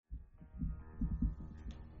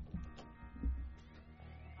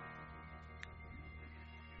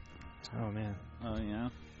Oh, man. Oh, yeah.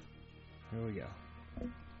 Here we go.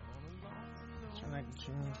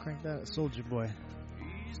 Crank that Soldier Boy.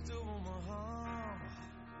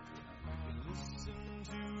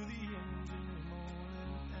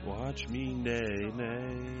 Watch me, nay,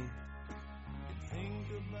 nay.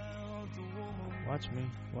 Watch me,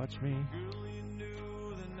 watch me.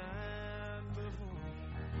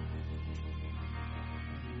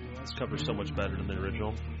 This cover's so much better than the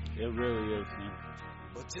original. It really is, man.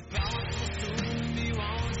 But you thought it was soon be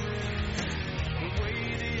wandering the way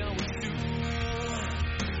they always do.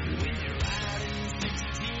 When you're riding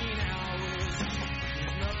 16 hours,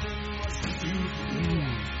 there's nothing much to do. And you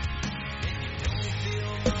don't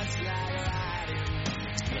feel much like riding.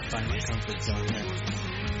 Gotta find my comfort zone here.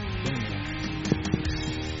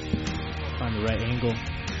 Find the right angle.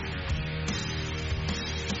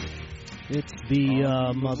 It's the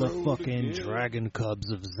motherfucking Dragon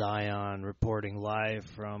Cubs of Zion reporting live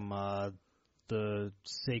from the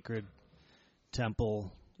sacred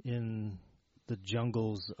temple in the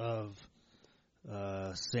jungles of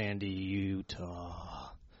Sandy,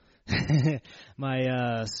 Utah.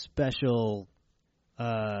 My special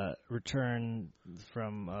return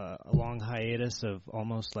from a long hiatus of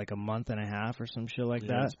almost like a month and a half or some shit like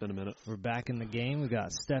that. It's been a minute. We're back in the game. We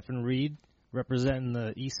got Stephen Reed representing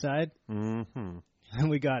the east side. Mm-hmm. And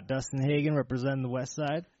we got Dustin Hagen representing the west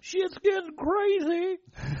side. Shit's getting crazy.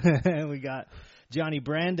 And we got Jonny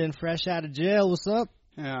Brandin fresh out of jail. What's up?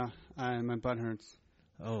 Yeah, my butt hurts.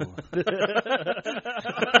 Oh.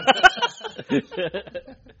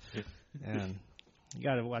 And you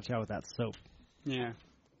got to watch out with that soap. Yeah.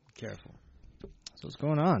 Be careful. So what's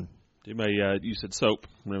going on? Dude, you said soap.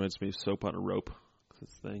 Reminds me of soap on a rope.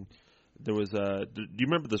 This thing. There was do you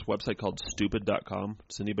remember this website called stupid.com?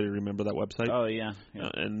 Does anybody remember that website? Oh, yeah.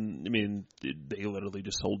 And, I mean, they literally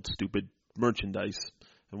just sold stupid merchandise.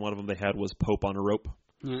 And one of them they had was Pope on a rope.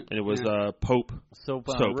 And it was Pope. Soap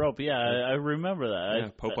on a rope. Yeah, I remember that. Yeah,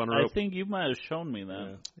 Pope on a rope. I think you might have shown me that.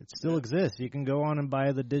 Yeah. It still exists. You can go on and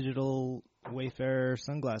buy the digital Wayfarer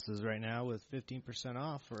sunglasses right now with 15%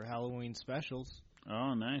 off for Halloween specials.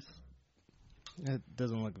 Oh, nice. It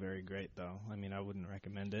doesn't look very great, though. I mean, I wouldn't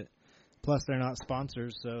recommend it. Plus, they're not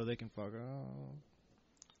sponsors, so they can fuck off.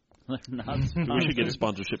 They're not We should get a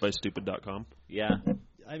sponsorship by stupid.com. Yeah.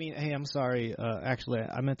 I mean, hey, I'm sorry. Actually,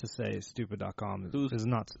 I meant to say stupid.com is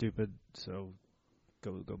not stupid, so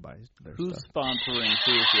go buy their Who's stuff. sponsoring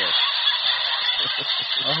who here?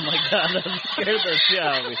 Oh, my God, I'm scared the shit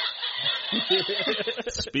out of me.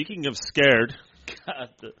 Speaking of scared, God.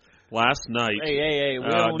 last night... Hey, we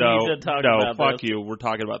don't need to talk about this. No, fuck you. We're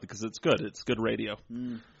talking about it because it's good. It's good radio.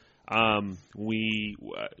 Mm.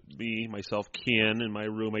 Me, myself, Ken, and my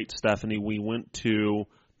roommate, Stephanie, we went to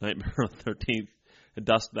Nightmare on the 13th, and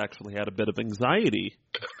Dustin actually had a bit of anxiety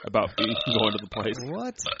about going to the place.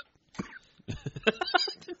 What?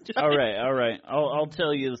 All right. I'll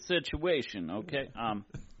tell you the situation, okay?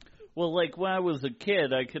 Well, like when I was a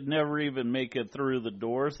kid, I could never even make it through the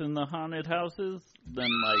doors in the haunted houses. Then,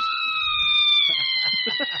 like,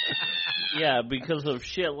 yeah, because of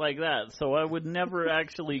shit like that. So I would never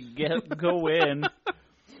actually go in,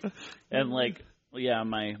 and like, yeah,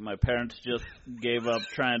 my parents just gave up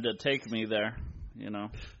trying to take me there. You know,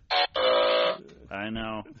 I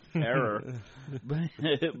know, error,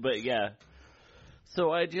 but yeah.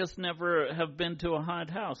 So I just never have been to a haunted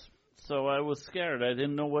house. So I was scared. I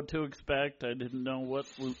didn't know what to expect. I didn't know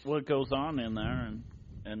what goes on in there,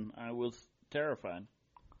 and I was terrified.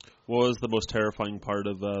 What was the most terrifying part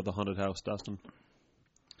of the haunted house, Dustin?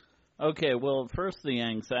 Okay, well, first the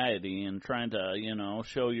anxiety and trying to,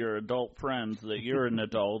 show your adult friends that you're an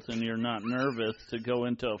adult and you're not nervous to go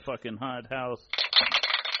into a fucking haunted house.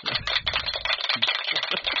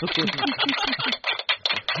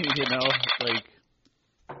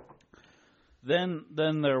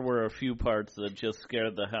 Then there were a few parts that just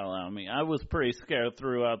scared the hell out of me. I was pretty scared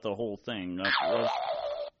throughout the whole thing.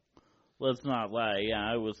 Let's not lie. Yeah,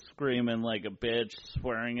 I was screaming like a bitch,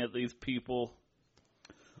 swearing at these people.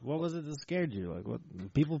 What was it that scared you? Like, what?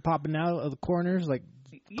 People popping out of the corners, like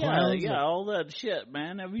clowns? Yeah, all that shit,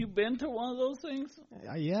 man. Have you been to one of those things?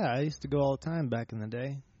 Yeah, I used to go all the time back in the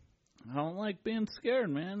day. I don't like being scared,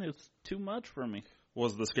 man. It's too much for me. What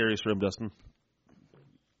was the scariest room, Dustin?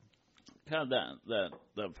 God, that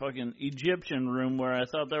fucking Egyptian room where I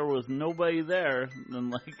thought there was nobody there, and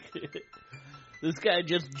like this guy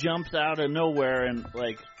just jumps out of nowhere and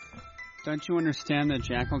like. Don't you understand that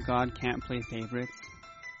Jackal God can't play favorites?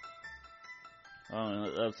 Oh,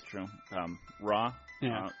 that's true. Raw?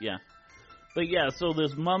 Yeah. Yeah. But yeah, so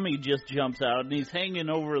this mummy just jumps out, and he's hanging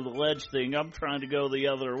over the ledge thing. I'm trying to go the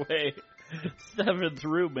other way. Stefan's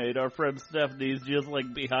roommate, our friend Stephanie's just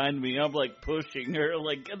like behind me. I'm like pushing her,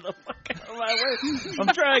 like, get the fuck out of my way. I'm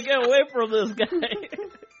trying to get away from this guy.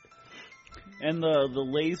 And the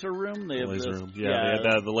laser room, they have laser this, room. Yeah, they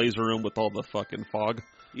had the laser room with all the fucking fog.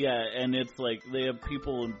 Yeah, and it's like they have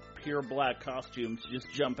people in pure black costumes just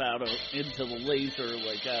jump out into the laser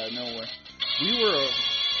like out of nowhere.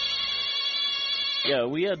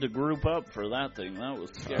 We had to group up for that thing. That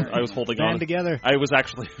was scary. I was holding Band on together. I was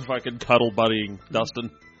actually fucking cuddle buddying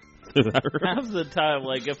Dustin. Half the time,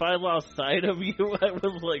 like, if I lost sight of you, I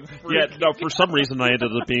was like, freaking. Yeah, no, for some reason I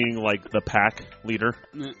ended up being like the pack leader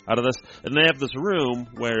out of this. And they have this room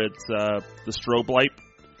where it's the strobe light,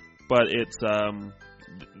 but it's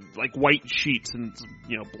like white sheets and,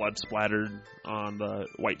 you know, blood splattered on the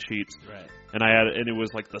white sheets. Right. And it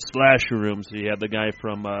was like the slasher room, so you had the guy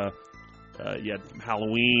from you had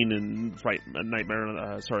Halloween and Friday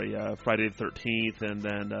the 13th, and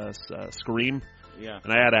then Scream. Yeah.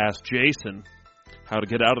 And I had to ask Jason how to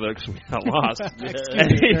get out of there because we got lost. Yeah.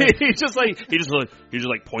 And he just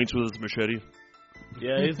points with his machete.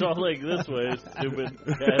 Yeah, he's all like, this way, stupid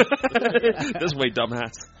guy. This way,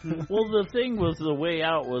 dumbass. Well, the thing was, the way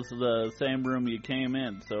out was the same room you came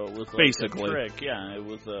in, so it was like basically a trick. Yeah, it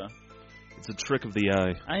was It's a trick of the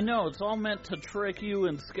eye. I know, it's all meant to trick you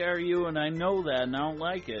and scare you, and I know that, and I don't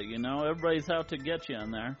like it, you know? Everybody's out to get you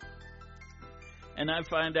in there. And I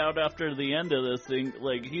find out after the end of this thing,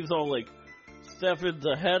 like, he's all like, Stefan's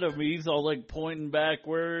ahead of me, he's all like pointing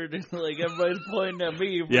backward, like everybody's pointing at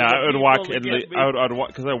me. Yeah, I would walk, I'd walk,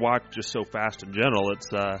 because I walk just so fast in general,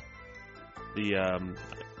 it's, I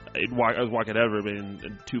was walking at everybody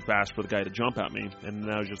and too fast for the guy to jump at me, and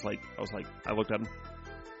then I looked at him.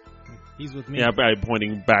 He's with me. Yeah, by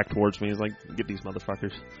pointing back towards me, he's like, get these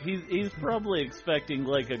motherfuckers. He's probably expecting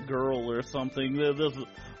like a girl or something. This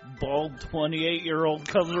bald 28-year-old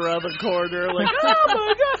comes around the corner like, oh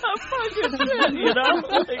my god, fucking shit, you know?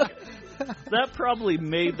 Like, that probably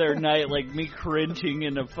made their night, like me cringing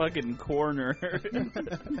in a fucking corner.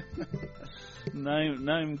 Not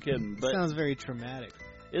even kidding. But Sounds very traumatic.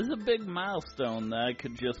 it's a big milestone that I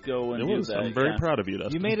could just go and do that. I'm very proud of you,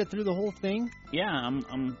 Dustin. You made it through the whole thing? Yeah,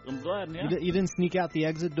 I'm glad. Yeah. You didn't sneak out the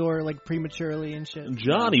exit door like prematurely and shit?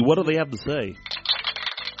 Johnny, what do they have to say?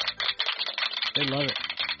 They love it.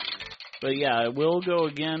 But yeah, I will go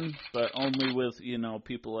again, but only with,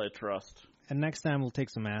 people I trust. And next time we'll take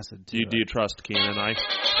some acid too. Do you trust Keen and I?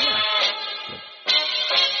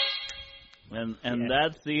 And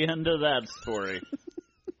that's the end of that story.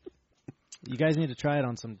 You guys need to try it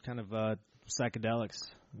on some kind of psychedelics.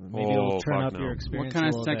 Maybe it'll turn up your experience. What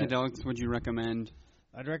kind a of little psychedelics bit. would you recommend?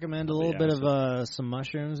 I'd recommend a little bit of some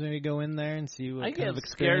mushrooms. Maybe go in there and see what I kind of get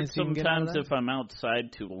experience scared you can get out of sometimes that. if I'm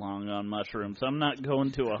outside too long on mushrooms. I'm not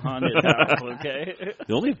going to a haunted house, okay?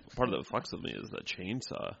 The only part that fucks with me is that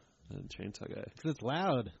chainsaw. The chainsaw guy. Because it's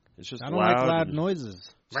loud. It's just I don't like loud and noises.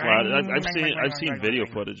 it's loud. I've seen video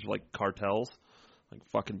footage of, like, cartels, like,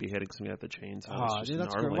 fucking beheading somebody at the chainsaw. Oh, It's dude, just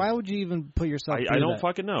that's gnarly. great. Why would you even put yourself I through don't that?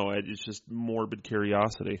 fucking know. It's just morbid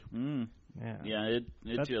curiosity. Yeah, it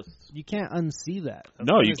just... You can't unsee that.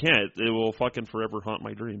 No, you can't. It will fucking forever haunt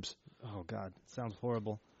my dreams. Oh, God. Sounds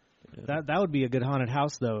horrible. Yeah. That would be a good haunted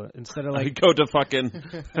house, though. Instead of, I like... go to fucking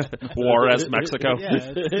Juarez, Mexico.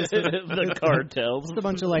 Yeah, it's the cartels. just a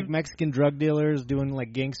bunch of, like, Mexican drug dealers doing,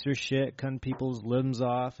 like, gangster shit, cutting people's limbs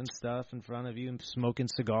off and stuff in front of you and smoking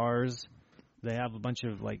cigars. They have a bunch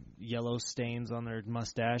of, like, yellow stains on their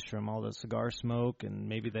mustache from all the cigar smoke, and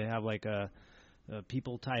maybe they have, like,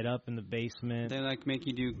 people tied up in the basement. They like make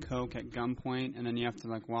you do coke at gunpoint, and then you have to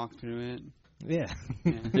like walk through it. Yeah.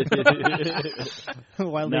 Now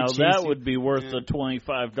that would be worth the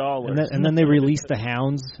 $25. And then they release the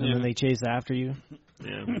hounds, and then they chase after you.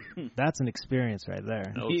 Yeah. That's an experience right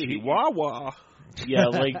there. El Chihuahua. Yeah,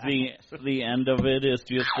 like the end of it is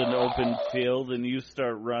just an open field, and you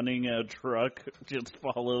start running, a truck just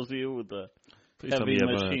follows you with a heavy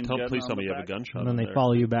machine gun. Please tell on me the you have a back. gunshot. And then they there.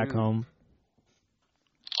 follow you back home.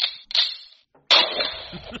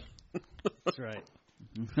 That's right.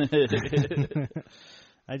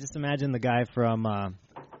 I just imagine the guy from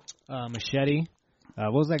Machete.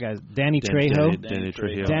 What was that guy? Danny Trejo. Danny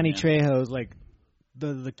Trejo. Danny Yeah. Trejo's like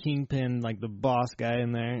the kingpin, like the boss guy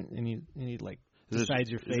in there, and he like decides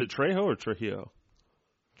your fate. Is it Trejo or Trujillo?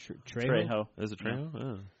 Trejo. Is it Trejo?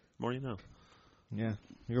 Oh, more you know. Yeah,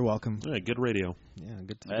 you're welcome. Yeah, good radio. Yeah,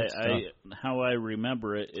 good stuff. How I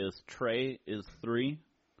remember it is Trey is 3,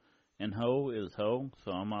 and Ho is Ho,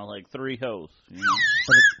 so I'm all like 3 hoes, you know.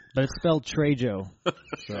 But it's spelled Trejo.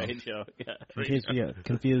 So, Trejo, yeah. in case you get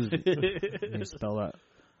confused, you spell that.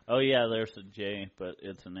 Oh, yeah, there's a J, but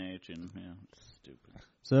it's an H, and, yeah, it's stupid.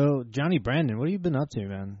 So, Jonny Brandin, what have you been up to,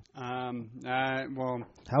 man? Well,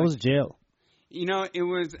 How was jail? you know, it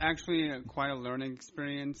was actually quite a learning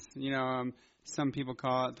experience. You know, some people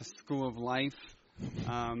call it the school of life.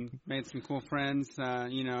 Made some cool friends. Got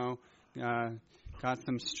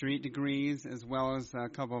some street degrees as well as a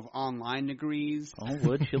couple of online degrees. Oh,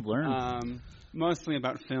 what'd you learn? Mostly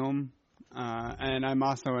about film. And I'm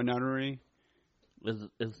also a notary. Is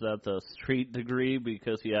that the street degree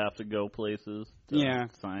because you have to go places to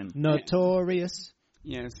sign? Notorious.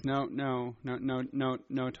 Yes, notorious.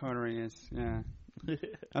 Yeah,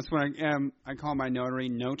 that's what I call my notary,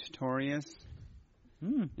 notorious.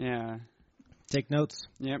 Yeah. Take notes.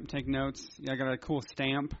 Yep, take notes. I got a cool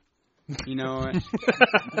stamp. You know,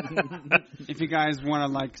 if you guys want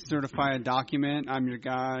to like certify a document, I'm your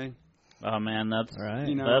guy. Oh man, that's right.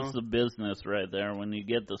 You know, that's the business right there. When you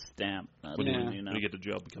get the stamp, that's when you know. When you get the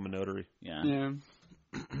job, become a notary. Yeah. Yeah.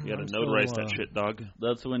 You got to notarize that shit, dog.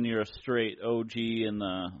 That's when you're a straight OG in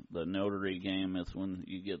the notary game. Is when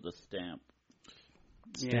you get the stamp.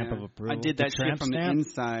 Stamp of approval. I did that shit from stamp? the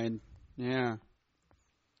inside. Yeah.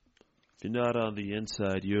 If you're not on the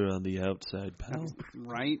inside, you're on the outside, pal.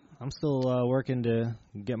 Right. I'm still working to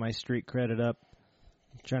get my street credit up.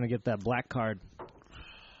 Trying to get that black card.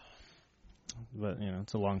 But, you know,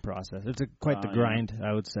 it's a long process. It's quite the grind,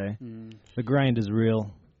 I would say. The grind is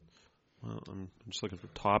real. Well, I'm just looking for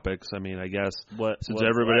topics. I mean, I guess since what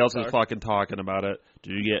everybody else is card? fucking talking about it,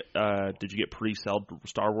 did you get pre-sale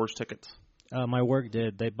Star Wars tickets? My work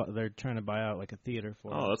did. They're trying to buy out like a theater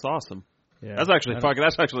for it. Oh, that's awesome. Yeah. That's actually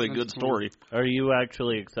a good cool. story. Are you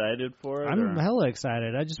actually excited for it? I'm or? hella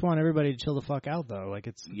excited. I just want everybody to chill the fuck out, though. Like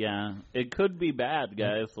it's Yeah, it could be bad,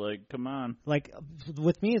 guys. Like, come on. like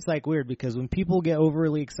with me, it's like weird because when people get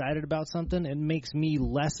overly excited about something, it makes me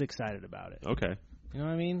less excited about it. Okay, You know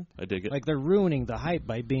what I mean? I dig it. Like they're ruining the hype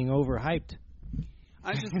by being overhyped.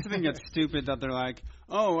 I just think it's stupid that they're like,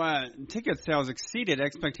 ticket sales exceeded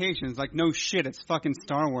expectations. Like, no shit, it's fucking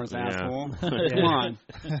Star Wars, asshole. Come on.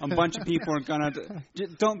 A bunch of people are gonna...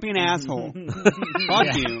 Just don't be an asshole.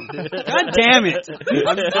 Fuck you. God damn it.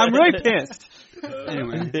 I'm really pissed.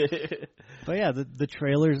 Anyway. But yeah, the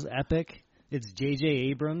trailer's epic. It's J.J.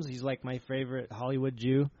 Abrams. He's like my favorite Hollywood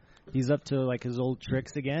Jew. He's up to like his old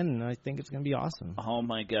tricks again, and I think it's going to be awesome. Oh,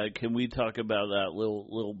 my God. Can we talk about that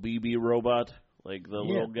little BB robot? Like the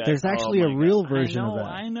little guy. There's actually a real version of that.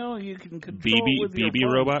 I know. You can control it with your BB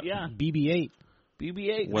phone. robot? Yeah. BB-8.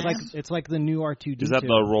 BB-8. It's like the new R2-D2. Is that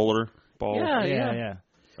the roller ball? Yeah.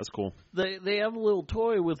 That's cool. They have a little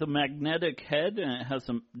toy with a magnetic head, and it has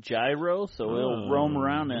some gyro, so it'll roam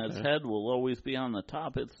around, and its head will always be on the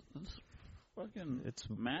top. It's fucking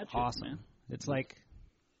magic, awesome. man. It's like...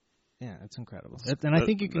 Yeah, it's incredible. And I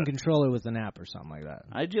think you can control it with an app or something like that.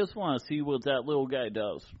 I just want to see what that little guy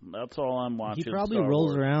does. That's all I'm watching. He probably Star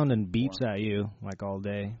rolls Wars. around and beeps at you like all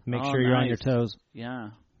day. Make Oh, sure you're on your nice. toes. Yeah.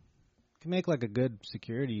 You can make like a good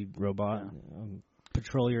security robot.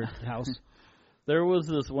 Patrol your house. There was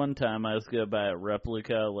this one time I was going to buy a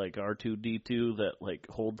replica like R2-D2 that like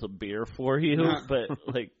holds a beer for you, but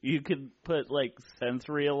like you could put like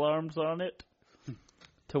sensory alarms on it.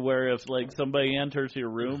 To where if like somebody enters your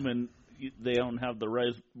room and they don't have the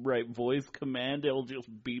right voice command, it'll just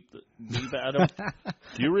beep at them.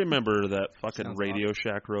 Do you remember that fucking Sounds Radio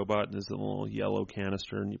Shack robot and his little yellow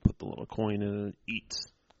canister, and you put the little coin in and it eats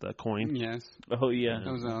the coin? Yes. Oh yeah.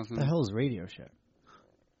 That was awesome. What the hell is Radio Shack?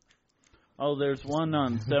 Oh, there's one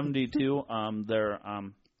on 72. They're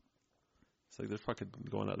It's like they're fucking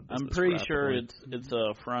going out of business. I'm pretty rapidly. sure it's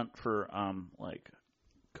a front for like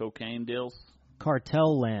cocaine deals.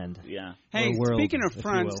 Cartel Land. Yeah. Hey, Or world, speaking of if you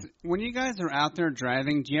fronts, will. when you guys are out there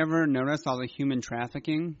driving, do you ever notice all the human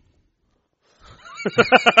trafficking?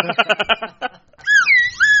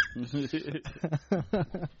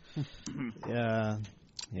 Yeah.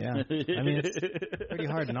 I mean, it's pretty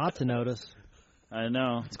hard not to notice. I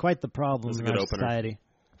know. It's quite the problem That's a in good our opener. society.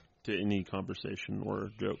 To any conversation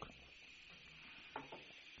or joke.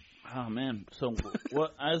 Oh man. So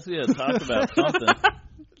what? I was gonna talk about something.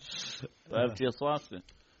 But I've just lost it.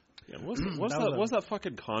 Yeah, what's that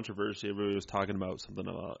fucking controversy everybody was talking about? Something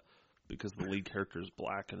about because the lead character is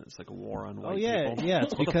black and it's like a war on white people. Yeah.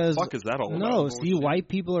 It's What because the fuck is that all about? no, see, white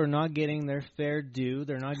people are not getting their fair due.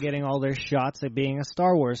 They're not getting all their shots at being a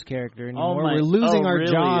Star Wars character anymore. We're losing our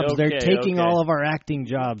really? jobs. They're Okay, taking okay. all of our acting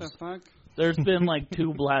jobs. What the fuck? There's been like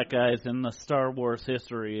 2 black guys in the Star Wars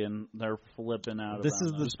history, and they're flipping out. This about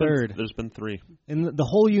is the that. third. There's been 3. In the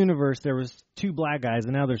whole universe, there was 2 black guys,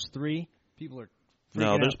 and now there's 3. People are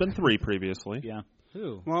No, freaking there's out. been 3 previously. Yeah.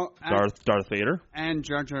 Who? Well, Darth Vader. and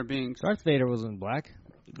Jar Jar Binks. Darth Vader wasn't black.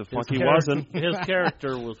 The fuck he wasn't. His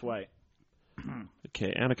character was white.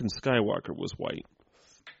 Okay, Anakin Skywalker was white.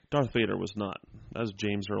 Darth Vader was not. That was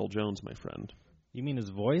James Earl Jones, my friend. You mean his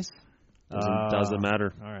voice? Doesn't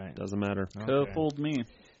matter. All right. Doesn't matter. Could have fooled me.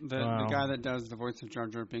 The guy that does the voice of Jar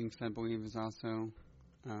Jar Binks, I believe, is also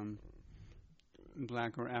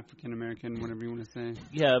black or African American, whatever you want to say.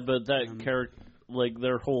 Yeah, but that character, like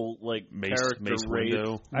their whole character Mace race,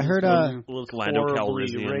 Windu. I heard was Lando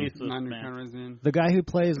horribly Calrissian. racist. Lando Man. Calrissian. the guy who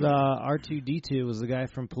plays R2-D2 was the guy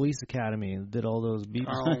from Police Academy who did all those beeps.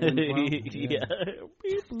 Carl Winslow.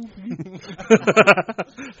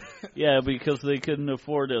 Yeah, because they couldn't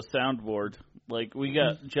afford a soundboard. Like we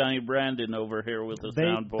got Jonny Brandin over here with a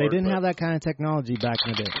soundboard. They didn't have that kind of technology back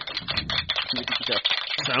in the day.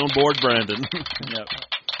 Soundboard Brandon. Yep.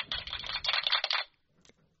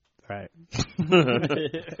 Right.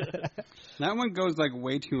 That one goes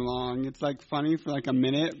way too long. It's funny for a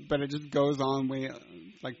minute, but it just goes on way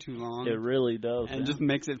too long. It really does. And just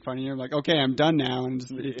makes it funnier. Okay, I'm done now, and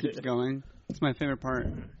it keeps going. It's my favorite part.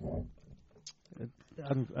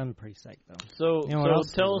 I'm pretty psyched though. So, You know what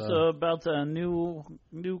else tell is, us about the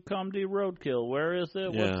new comedy Roadkill. Where is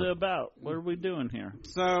it? Yeah. What's it about? What are we doing here?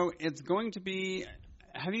 So it's going to be.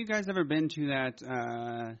 Have you guys ever been to that?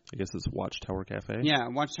 I guess it's Watchtower Cafe. Yeah,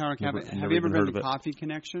 Watchtower Cafe. Never Have you ever even been heard to of it. Coffee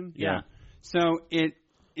Connection? Yeah. So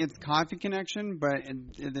it's Coffee Connection, but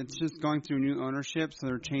it's just going through new ownership, so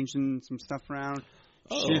they're changing some stuff around,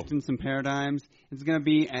 shifting some paradigms. It's going to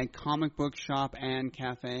be a comic book shop and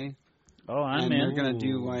cafe. Oh, I'm and in. they're going to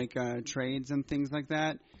do trades and things like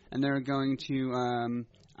that. And they're going to,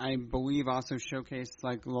 I believe, also showcase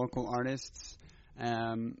local artists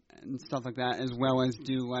and stuff like that, as well as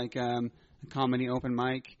do a comedy open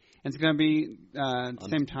mic. It's going to be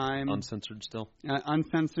same time, Uncensored still.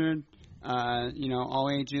 uncensored, all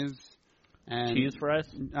ages. And Cheese fries?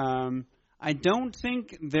 I don't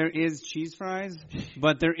think there is cheese fries,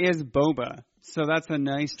 but there is boba, so that's a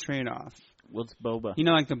nice trade-off. What's boba? You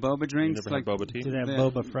know, the boba drinks, You never had boba tea? Do they have the-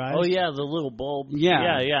 boba fries? Oh, yeah, the little bulb.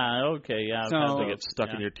 Yeah. Okay, yeah. I've So- had They those. get stuck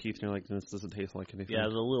Yeah. in your teeth, and you're like, this doesn't taste like anything. Yeah,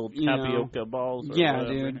 the little You know. tapioca balls. Or Yeah,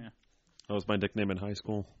 whatever. dude. That was my nickname in high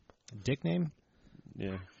school. Dick name?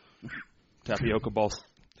 Yeah. Tapioca balls.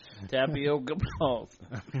 Tapioca balls.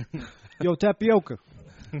 Yo, tapioca.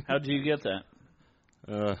 How'd you get that?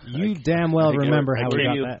 You damn well remember how we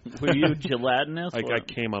got that. Were you gelatinous? I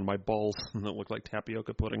came on my balls, and it looked like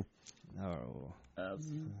tapioca pudding. Oh.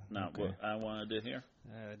 That's not what I wanted to hear.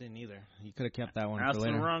 I didn't either. You could have kept that one Asked for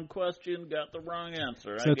the later. wrong question, got the wrong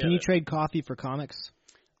answer. So can you trade coffee for comics?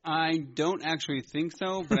 I don't actually think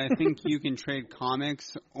so, but I think you can trade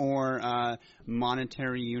comics or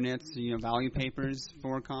monetary units, value papers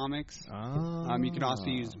for comics. Oh. You could also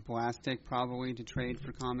use plastic probably to trade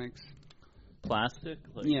for comics. plastic?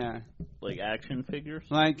 Yeah. Like action figures?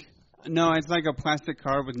 No, it's a plastic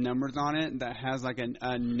card with numbers on it that has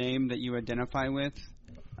a name that you identify with.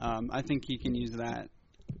 I think you can use that.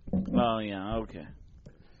 Oh, yeah, okay.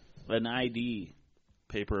 An ID.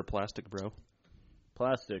 Paper or plastic, bro?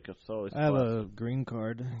 Plastic, it's always I have plastic. a green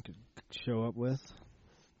card I could show up with.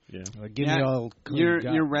 Yeah. Give me all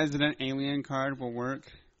your resident alien card will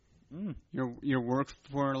work. Mm. Your work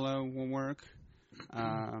furlough will work.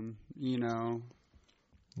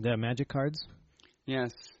 The magic cards?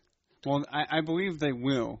 Yes. Well, I believe they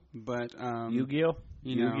will, but Yu-Gi-Oh?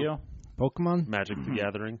 Yu-Gi-Oh? Pokemon? Magic the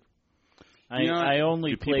Gathering. I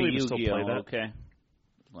only do play people even still Yu-Gi-Oh, play that? okay.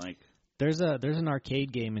 There's an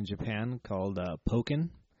arcade game in Japan called Pokken,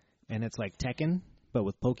 and it's like Tekken, but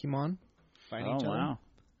with Pokemon fighting each other. Wow.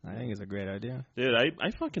 I think it's a great idea. Dude,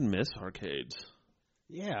 I fucking miss arcades.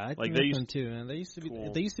 Yeah, I Like, miss they used- them too. And they used to be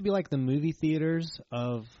Cool. they used to be like the movie theaters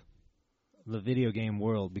of the video game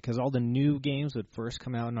world, because all the new games would first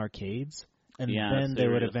come out in arcades, and Yeah, then they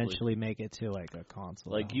would seriously. eventually make it to like a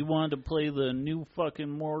console. Like, you wanted to play the new fucking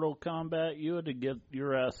Mortal Kombat, you had to get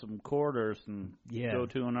your ass some quarters and Yeah. go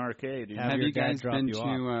to an arcade. You know? Have have your you dad guys drop been you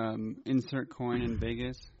to Insert Coin in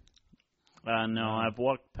Vegas? No, I've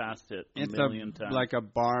walked past it a It's million times. like a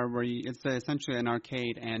bar where it's essentially an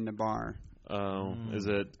arcade and a bar. Is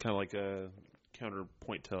it kind of like a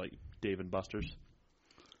counterpoint to like Dave and Buster's?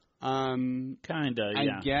 Kinda,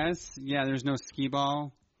 yeah. I guess, yeah. There's no skee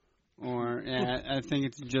ball, or I think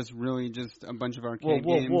it's just really just a bunch of arcade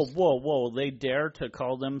games. Whoa! They dare to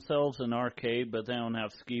call themselves an arcade, but they don't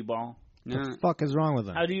have skee ball. No, What the fuck is wrong with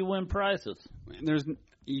them? How do you win prizes?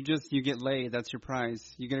 you get laid. That's your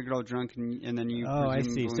prize. You get to get all drunk and then you. Oh, I see.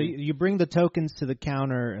 So presumably- you bring the tokens to the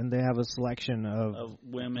counter, and they have a selection Of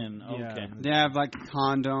women, Yeah. okay. they have like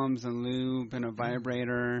condoms and lube and a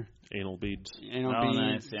vibrator. Anal beads. Anal Oh, beads,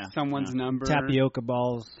 nice, yeah. someone's Yeah. number. tapioca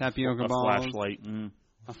balls. Tapioca A balls. flashlight.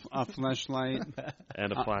 A fleshlight.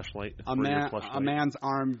 And a flashlight. A man's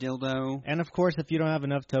arm dildo. And of course, if you don't have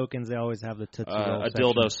enough tokens, they always have the Tootsie Roll a section.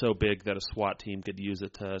 dildo so big that a SWAT team could use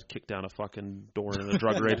it to kick down a fucking door in a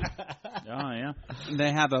drug raid. Oh, yeah.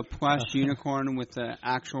 They have a plush unicorn with the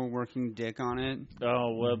actual working dick on it.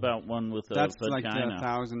 Oh, what about one with a That's vagina? like the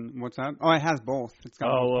 1,000. What's that? Oh, it has both. It's got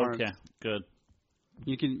both parts. Okay. Good.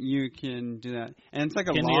 You can do that, and it's like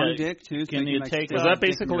a Can long you- dick too. So can you like take stick Is your that dick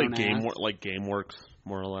in basically your own ass. like GameWorks,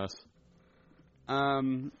 more or less?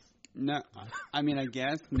 No. I mean, I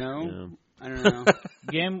guess no. Yeah. I don't know.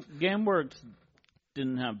 GameWorks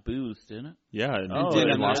didn't have booze, did it? Yeah, Oh, in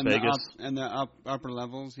in Las the Vegas. upper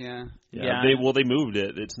levels, yeah. Yeah, They moved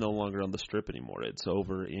it. It's no longer on the Strip anymore. It's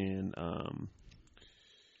over in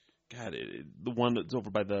the one that's over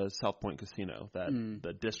by the South Point Casino,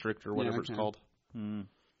 the district or whatever it's called.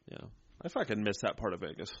 Yeah, I fucking miss that part of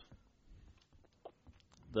Vegas.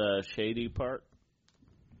 The shady part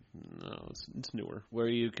No, it's newer. where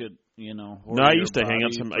you could, No, I used to hang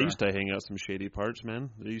out some shady parts, man.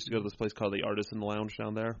 I used to go to this place called the Artisan Lounge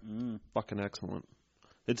down there. Fucking excellent.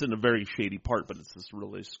 It's in a very shady part, but it's this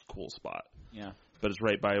really cool spot. Yeah. But it's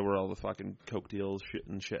right by where all the fucking coke deals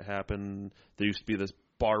shit happen. There used to be this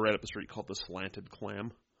bar right up the street called the Slanted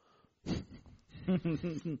Clam.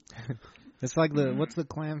 It's like what's the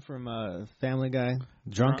clam from Family Guy?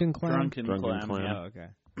 Drunken Clam? Drunken Clam. Clam, yeah. Oh, okay.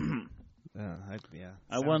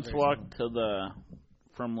 I once walked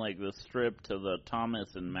from like the Strip to the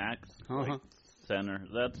Thomas and Max Center.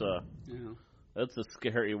 That's a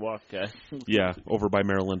scary walk, guys. Yeah, over by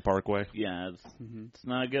Maryland Parkway. Yeah, it's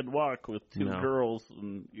not a good walk with two girls,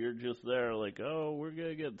 and you're just there like, oh, we're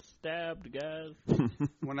gonna get stabbed, guys.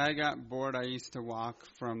 When I got bored, I used to walk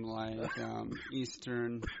from like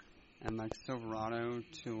Eastern and like Silverado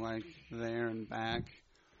to like there and back,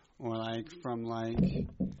 or like from like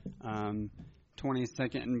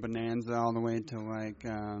 22nd and Bonanza all the way to like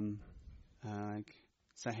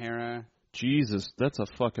Sahara. Jesus, that's a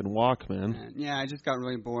fucking walk, man. And, yeah, I just got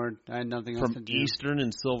really bored. I had nothing else to From do. Eastern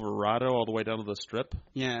and Silverado all the way down to the Strip.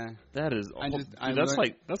 Yeah. That is. That's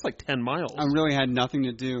like 10 miles. I really had nothing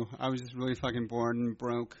to do. I was just really fucking bored and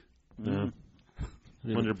broke. Yeah.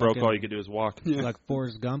 When you're broke, all you can do is walk. Yeah. Like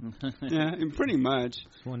Forrest Gump. Yeah, and pretty much.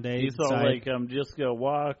 One day He's all like, I'm just gonna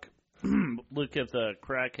walk, look at the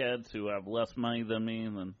crackheads who have less money than me,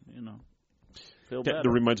 and then feel better. That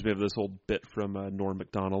reminds me of this old bit from Norm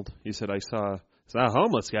Macdonald. He said, I saw a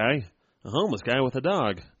homeless guy with a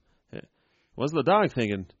dog. What's the dog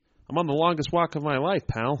thinking? I'm on the longest walk of my life,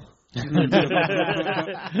 pal.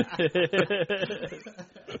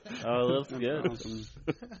 Oh, that's good. Awesome.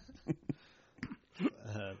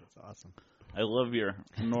 That's awesome. I love your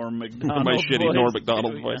Norm Macdonald My shitty voice, Norm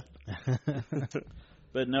Macdonald too, voice. yeah.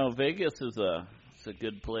 But no, Vegas is a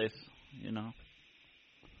good place,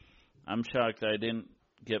 I'm shocked I didn't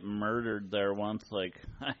get murdered there once. Like,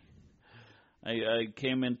 I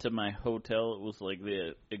came into my hotel. It was like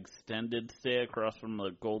the extended stay across from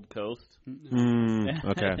the Gold Coast. Okay.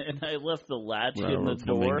 And I left the latch in the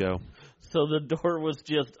door. Flamingo. So the door was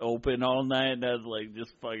just open all night, and I was like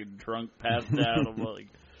just fucking drunk, passed out. I'm like,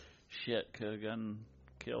 shit, could have gotten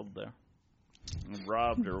killed there,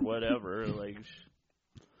 robbed or whatever. Like,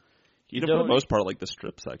 for the most part, like the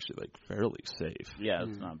Strip's actually like fairly safe. yeah,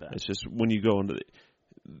 it's not bad. It's just when you go into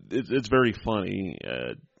it's very funny.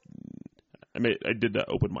 I did the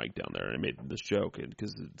open mic down there, and I made this joke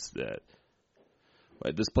because it's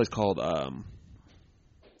this place called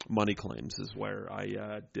Money Claims is where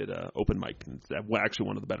I did a open mic. It's actually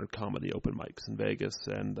one of the better comedy open mics in Vegas,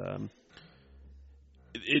 and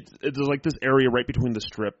it's like this area right between the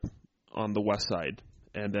Strip on the west side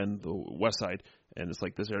and then the west side, and it's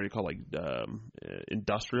like this area called like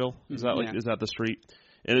Industrial. Is that is that the street?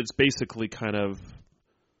 And it's basically kind of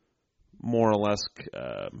more or less.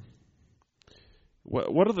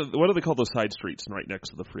 What do they call those side streets right next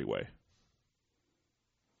to the freeway?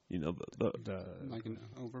 The Like an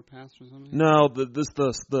overpass or something? no,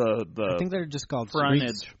 I think they're just called Frontage.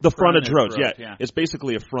 streets. the frontage roads. road, Yeah, it's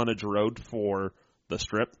basically a frontage road for the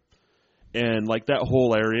Strip. And, like, that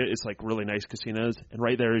whole area is, like, really nice casinos. And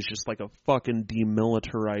right there is just, like, a fucking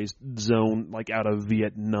demilitarized zone, like, out of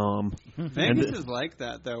Vietnam. Vegas is like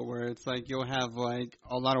that, though, where it's like you'll have, like,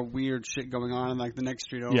 a lot of weird shit going on. And, like, the next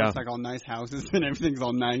street over, it's, like, all nice houses and everything's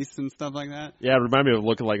all nice and stuff like that. Yeah, it reminded me of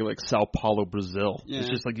looking like Sao Paulo, Brazil. Yeah. It's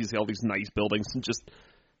just like you see all these nice buildings and just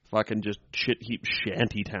fucking just shit heap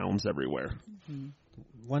shanty towns everywhere.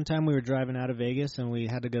 one time we were driving out of Vegas and we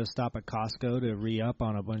had to go stop at Costco to re-up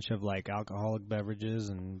on a bunch of like alcoholic beverages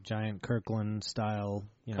and giant Kirkland style,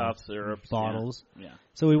 cough syrups, bottles. Yeah.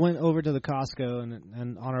 So we went over to the Costco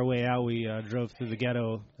and on our way out we drove through the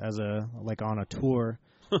ghetto as on a tour,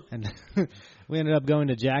 and we ended up going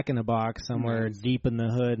to Jack in the Box somewhere deep in the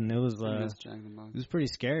hood, and it was pretty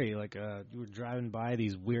scary. Like you were driving by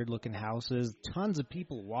these weird looking houses, tons of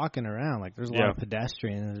people walking around. Like there's a lot of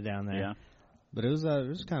pedestrians down there. Yeah. But it was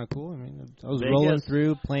kind of cool. I mean, I was rolling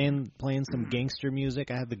through, playing some gangster music.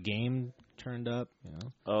 I had the game turned up.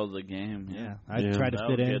 Oh, the game. Yeah. I tried to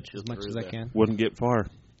fit in as much as I can. Wouldn't get far.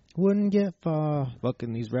 Wouldn't get far.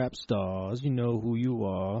 Fucking these rap stars. You know who you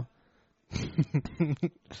are.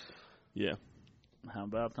 Yeah. How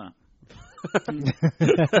about that?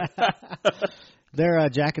 Their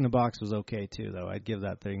Jack in the Box was okay too, though. I'd give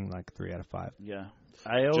that thing like 3 out of 5. Yeah.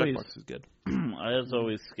 Jackbox is good. I was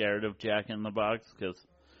always scared of Jack in the Box because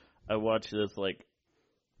I watched this like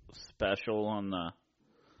special on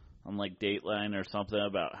like Dateline or something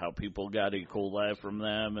about how people got E. coli from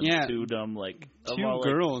them and sued them. Like 2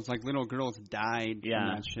 girls, like little girls, died from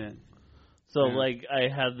that shit. So like I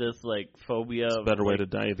had this like phobia of better way to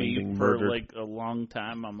die than being murdered. For like a long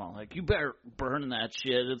time. I'm all like, you better burn that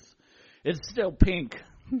shit. It's still pink.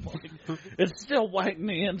 It's still white in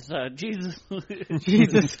the inside. Jesus.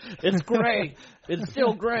 It's gray. It's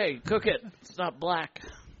still gray. Cook it. It's not black.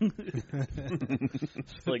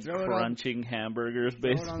 It's like crunching hamburgers,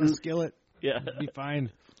 basically. Throw it on the skillet. Yeah. It'll be fine.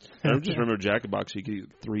 I just remember Jack in the Box, you could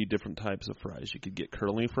get 3 different types of fries. You could get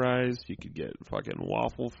curly fries, you could get fucking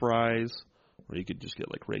waffle fries, or you could just get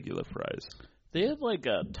like regular fries. They had like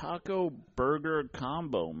a taco burger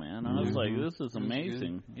combo, man. I was like, this is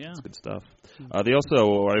amazing. Yeah. That's good stuff. They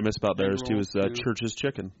also, what I missed about theirs too, is Church's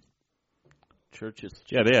Chicken. Church's Chicken.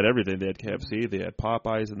 Yeah, they had everything. They had KFC, they had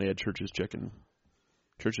Popeyes, and they had Church's Chicken.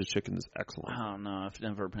 Church's Chicken is excellent. I don't know. I've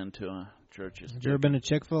never been to a Church's Chicken. Have you ever been to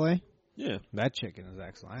Chick-fil-A? Yeah. That chicken is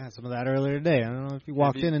excellent. I had some of that earlier today. I don't know if you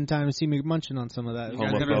walked in time to see me munching on some of that. You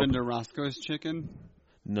guys ever been to Roscoe's Chicken?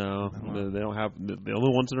 No, they don't have. The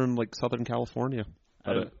only ones that are in like Southern California.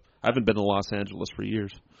 I haven't been to Los Angeles for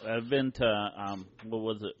years. I've been to what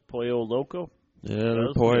was it, Pollo Loco?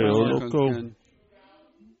 Yeah, Pollo Loco.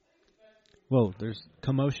 Whoa, there's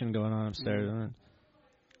commotion going on upstairs.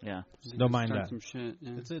 Yeah, don't mind that. Some shit,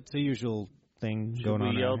 yeah. It's a usual thing going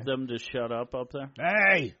on. We yelled them to shut up there.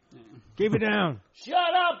 Hey, keep it down. Shut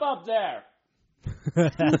up there.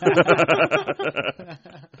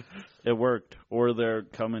 It worked, or they're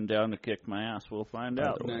coming down to kick my ass. We'll find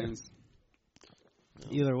out. Nice.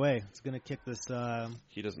 Either way, it's gonna kick this.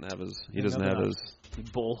 He doesn't have his. He doesn't have his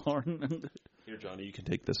bullhorn. Here, Johnny, you can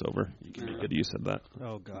take this over. You can make good use of that.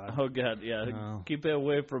 Oh God. Oh God, yeah. No. Keep it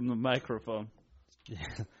away from the microphone. Yeah.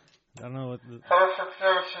 I don't know what. Keep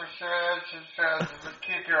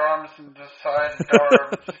your arms in the side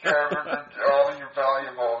door, scared of all your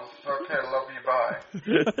valuables. Okay, love you, bye.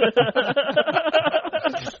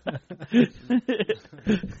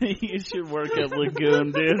 You should work at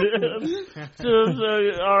Lagoon, dude. So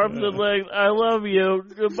arms and legs. I love you.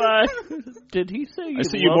 Goodbye. Did he say you? I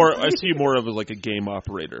see you more. I see you more of like a game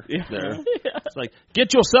operator there. Yeah. It's like,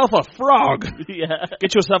 get yourself a frog. Yeah.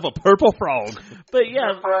 Get yourself a purple frog. But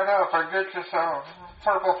yeah. Right up and get yourself a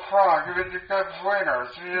purple frog. You got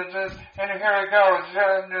winners. And here it goes.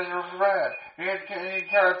 There's red. You get it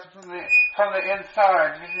from the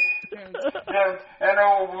inside. And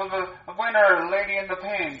the winner, lady in the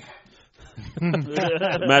pink.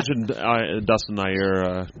 Imagine Dustin and I are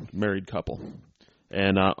a married couple.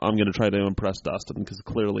 And I'm going to try to impress Dustin because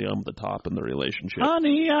clearly I'm the top in the relationship.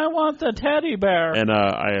 Honey, I want the teddy bear. And Step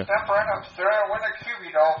right up, sir. Win a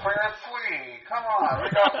Cubie doll for your sweetie. Come on. We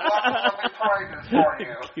got lots of lovely prizes for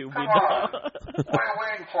you. Come on. What are you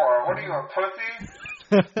waiting for? What are you, a pussy?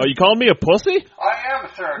 Oh, you calling me a pussy? I am,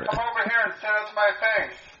 sir. Come over here and say that to my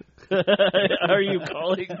face. Are you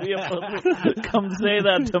calling me a pussy? Come say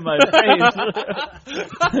that to my face.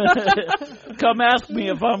 Come ask me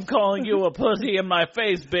if I'm calling you a pussy in my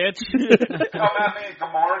face, bitch. Come at me,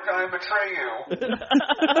 Gamork, and I betray you.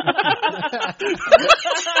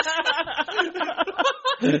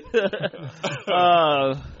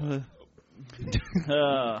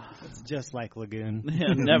 It's just like Lagoon.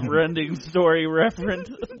 Yeah, never-ending story reference.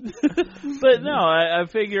 But no, I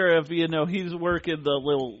figure if he's working the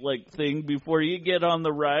little thing before you get on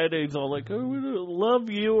the ride, and he's all like, "I love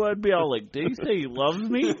you," I'd be all like, "Did he say he loves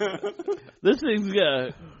me? This thing's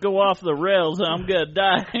gonna go off the rails, and I'm gonna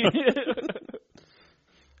die."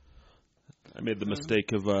 I made the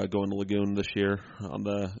mistake of going to Lagoon this year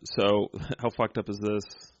so how fucked up is this?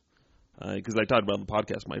 Because I talked about on the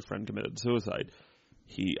podcast, my friend committed suicide.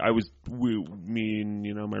 me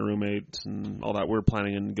and my roommates and all that. We were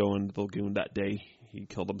planning on going to the lagoon that day. He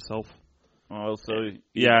killed himself. Oh, so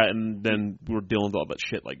yeah, and then we were dealing with all that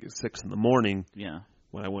shit like at 6 a.m. Yeah.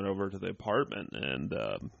 When I went over to the apartment, and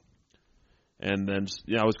then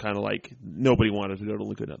I was kind of like, nobody wanted to go to the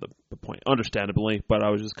lagoon at the point, understandably, but I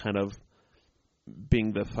was just kind of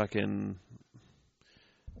being the fucking,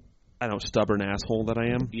 I don't know, stubborn asshole that I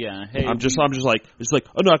am. Yeah. Hey, I'm just like,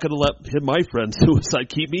 I'm not going to let my friend suicide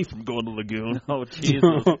keep me from going to the lagoon. Oh, Jesus.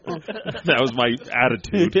 That was my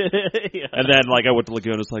attitude. Yeah. And then, I went to the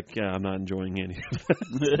lagoon. It's like, yeah, I'm not enjoying any of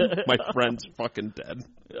this. My friend's fucking dead.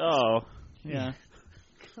 Oh, yeah.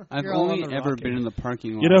 I've only ever been in the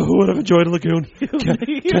parking lot. You know who would have enjoyed a lagoon? You know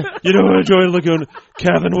who would have enjoyed a lagoon?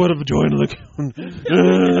 Kevin would have enjoyed a lagoon.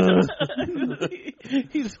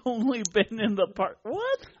 He's only been in the park.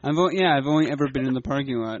 What? I've only ever been in the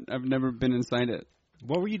parking lot. I've never been inside it.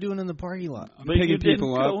 What were you doing in the parking lot? But picking you didn't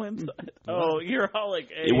people go up. inside. Oh, you're all like,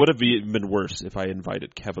 hey. It would have been worse if I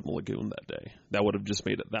invited Kevin to lagoon that day. That would have just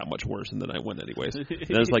made it that much worse, and then I went anyways. And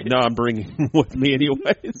I was like, no, I'm bringing him with me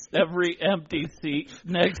anyways. Every empty seat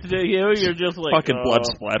next to you, you're just like, fucking blood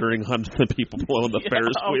splattering on the people blowing the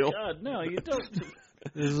Ferris wheel. Oh, God, no, you don't.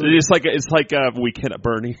 It's like a Weekend at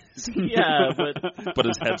Bernie's. Yeah, but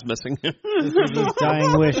his head's missing. This is his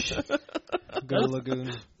dying wish. Go to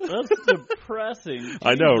lagoon. That's depressing.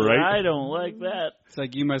 I know, right? I don't like that. It's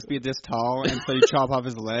like, you must be this tall, and so you chop off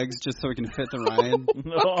his legs just so he can fit the ride.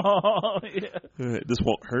 Oh, yeah. This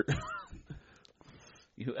won't hurt.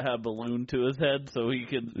 You add a balloon to his head so he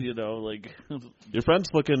can, Your friend's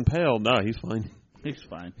looking pale. No, he's fine. He's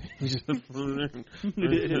fine. Oh,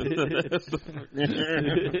 Jesus.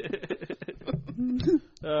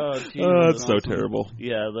 Oh, that's so terrible.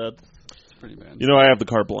 Yeah, that's pretty bad. I have the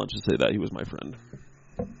carte blanche to say that he was my friend.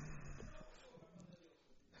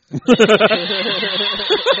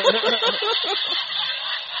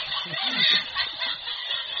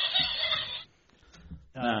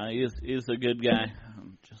 Nah, he's a good guy.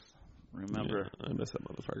 Just remember, I miss that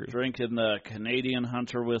motherfucker. Drinking the Canadian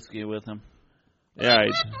Hunter whiskey with him. Yeah,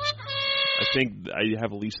 I think I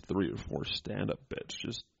have at least 3 or 4 stand-up bits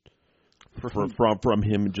just from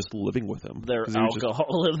him, just living with him. Their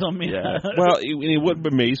alcoholism, yeah. Well, what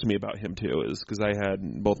amazed me about him too is because I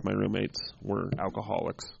had both my roommates were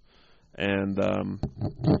alcoholics, and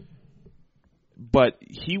but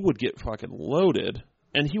he would get fucking loaded,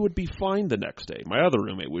 and he would be fine the next day. My other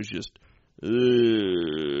roommate was just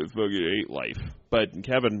fucking ate life. But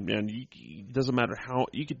Kevin, man, it doesn't matter how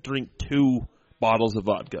you could drink 2 bottles of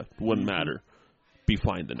vodka, wouldn't matter. Be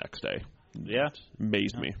fine the next day. Yeah,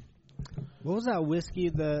 amazed me. What was that whiskey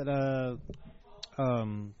that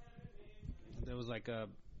there was like a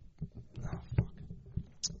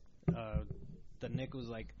the Nick was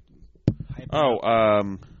like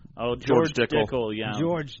George Dickel, yeah.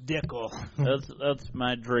 George Dickel. That's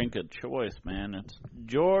my drink of choice, man. It's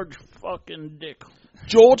George fucking Dickel.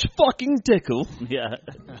 George fucking Dickel. Yeah.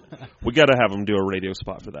 We got to have him do a radio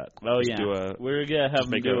spot for that. Oh, just yeah. We're going to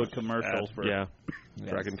have him do a commercial for yes.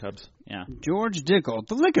 Dragon Cubs. Yeah. George Dickel,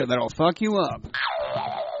 the liquor that'll fuck you up.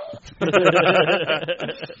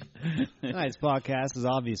 Tonight's podcast is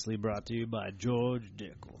obviously brought to you by George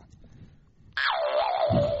Dickel.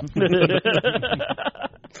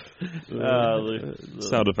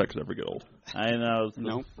 Sound effects never get old. I know.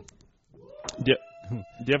 Nope. Do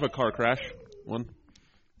you have a car crash one?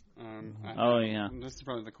 Yeah. This is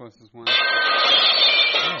probably the closest one.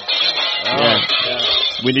 Yeah.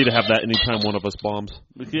 We need to have that anytime one of us bombs.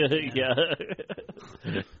 Yeah.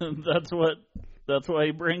 That's why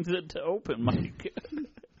he brings it to open mic.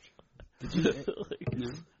 Did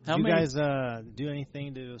you guys do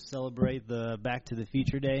anything to celebrate the Back to the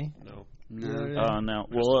Future Day? No. Oh, no.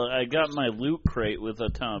 Well, I got my loot crate with a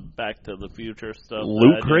ton of Back to the Future stuff.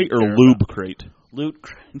 Loot crate or lube crate? Loot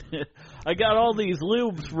crate. I got all these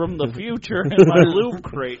lubes from the future in my lube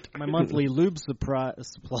crate. My monthly lube supply.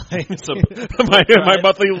 my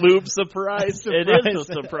monthly lube surprise. It is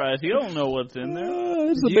a surprise. You don't know what's in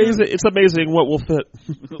there. It's amazing. It's amazing what will fit.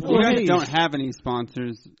 You guys don't have any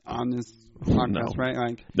sponsors on this podcast, right?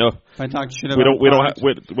 Like, no. If I talk shit about we don't have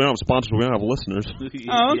sponsors. We don't have listeners.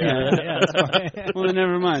 Oh, okay. Yeah, that's fine. Well, then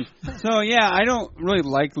never mind. So yeah, I don't really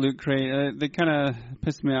like Loot Crate. They kind of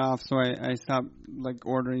piss me off, so I stopped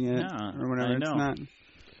ordering it or whatever. I know.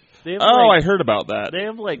 It's not. I heard about that. They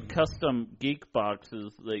have custom geek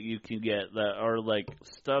boxes that you can get that are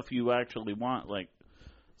stuff you actually want.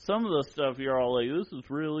 Some of the stuff you're all like, this is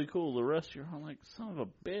really cool. The rest you're all like, son of a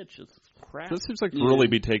bitch, it's crap. This seems like really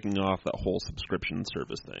be taking off that whole subscription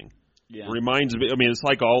service thing. Yeah. It reminds me. I mean, it's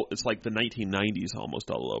like the 1990s almost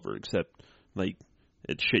all over, except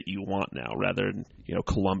It's shit you want now, rather than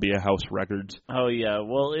Columbia House Records. Oh yeah,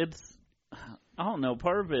 well I don't know.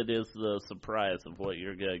 Part of it is the surprise of what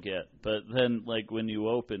you're gonna get, but then like when you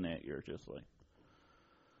open it, you're just like,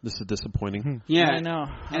 this is disappointing. Yeah, I know.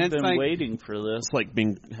 And I've it's been like, waiting for this. It's like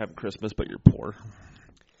having Christmas, but you're poor.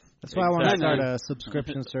 That's why I want to Exactly. start a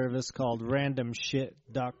subscription service called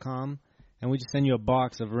randomshit.com, and we just send you a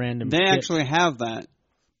box of random they shit. actually have that.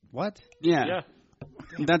 What? Yeah.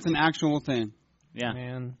 That's an actual thing. Yeah,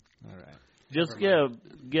 Man. All right. just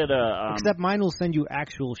get a. Except mine will send you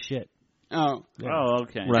actual shit. Oh, Oh,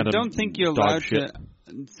 okay. I Random don't think you're dog allowed shit.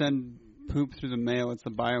 to send poop through the mail. It's a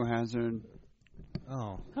biohazard.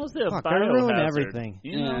 Oh. How's it a Fuck, I ruin biohazard? everything.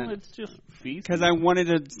 You know, it's just feces. Because I wanted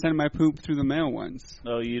to send my poop through the mail once.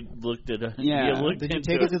 Oh, you looked at it. Yeah. You looked Did you into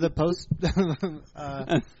take it to the post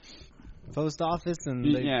office and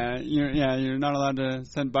they, You're not allowed to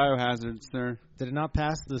send biohazards, sir. did it not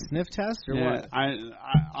pass the sniff test or Yeah, what?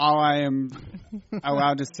 all I am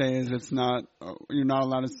allowed to say is you're not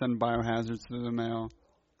allowed to send biohazards through the mail.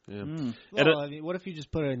 Yeah. Well, I mean, what if you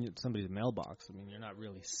just put it in somebody's mailbox? I mean, you're not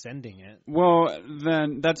really sending it. Well,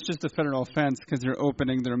 then that's just a federal offense because you're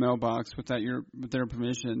opening their mailbox with their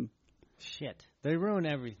permission. Shit. They ruin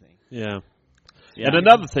everything. Yeah. Yeah. And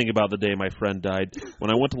another thing about the day my friend died,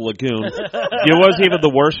 when I went to Lagoon, it wasn't even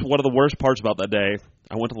the worst. One of the worst parts about that day,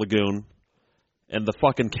 I went to Lagoon, and the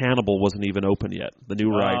fucking Cannibal wasn't even open yet. The new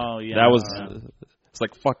ride. Oh, yeah. That was. It's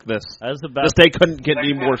like fuck this. I was about This day couldn't get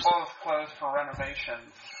any They worse. both closed for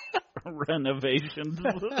renovations. renovations.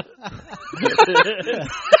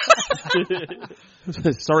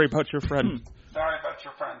 Sorry about your friend, Sorry about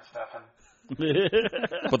your friend, Stefan.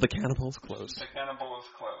 but the Cannibal's closed. The cannibal is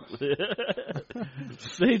closed.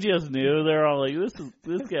 They just knew. They're all like, "This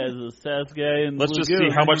guy's a sass guy." And Let's just see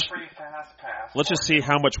how much. Free fast pass. Let's just see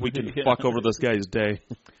how much we can fuck over this guy's day.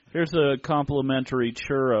 Here's a complimentary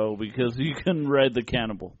churro because you can ride the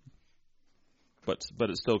cannibal. But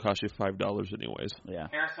it still costs you $5 anyways. Yeah.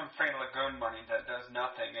 Here's some free lagoon money that does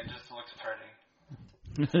nothing. It just looks pretty.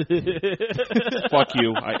 Fuck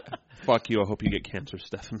you. Fuck you. I hope you get cancer,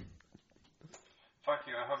 Stefan. Fuck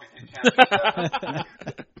you. I hope you get cancer.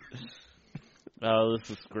 Oh, this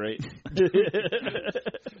is great.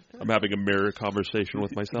 I'm having a mirror conversation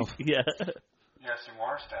with myself. Yeah. Yes, you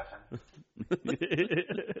are, Stefan.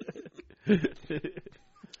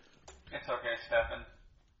 It's okay, Stefan.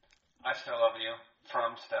 I still love you.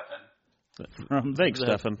 From Stefan. Thanks,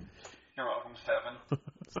 Stefan. You're welcome, Stefan.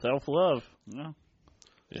 Self-love. Yeah.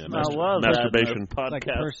 Yeah, I love masturbation. that in Like a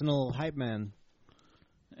podcast. personal hype man.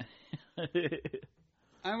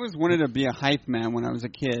 I always wanted to be a hype man when I was a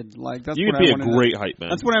kid. Like that's You what could be I a wanted great hype man.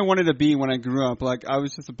 That's what I wanted to be when I grew up. Like I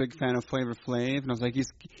was just a big fan of Flavor Flav, and I was like, he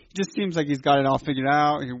just seems like he's got it all figured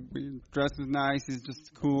out. He dresses nice. He's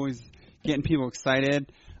just cool. He's getting people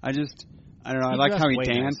excited. I don't know. I like how he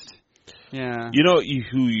danced. Yeah. You know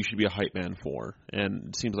who you should be a hype man for, and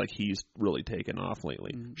it seems like he's really taken off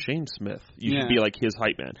lately. Shane Smith. You should be like his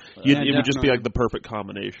hype man. It would just be like the perfect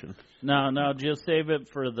combination. No, just save it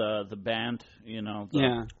for the band. You know.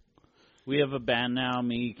 We have a band now,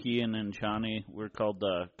 me, Kean, and Johnny. We're called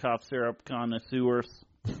the Cough Syrup Connoisseurs.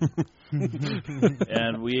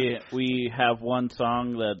 And we have one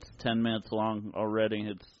song that's 10 minutes long already.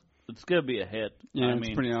 It's gonna be a hit. Yeah,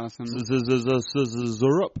 it's pretty awesome.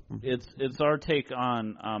 Syrup. It's our take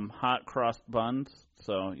on hot cross buns.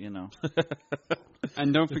 So you know.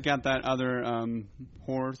 And don't forget that other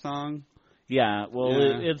horror song. Yeah, well,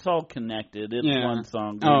 it's all connected. It's one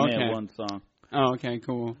song. We made one song. Oh, okay,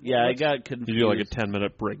 cool. Yeah, I got confused. You do like a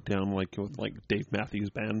 10-minute breakdown, like with like Dave Matthews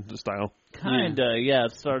Band style. Kinda, yeah.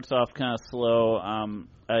 It starts off kind of slow.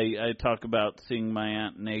 I talk about seeing my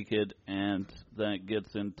aunt naked, and then it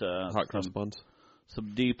gets into Hot cross buns.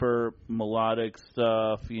 Some deeper melodic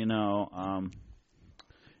stuff. You know,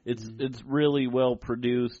 it's really well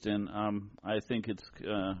produced, and I think it's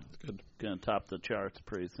good. Gonna top the charts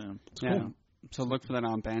pretty soon. Yeah. Cool. So look for that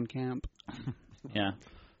on Bandcamp. Yeah.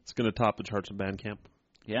 It's going to top the charts of Bandcamp.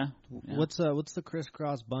 Yeah. What's the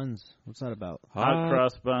crisscross buns? What's that about? Hot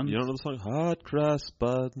cross buns. You don't know the song? Hot cross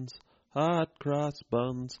buns, hot cross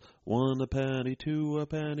buns, 1 a penny, 2 a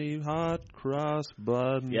penny, hot cross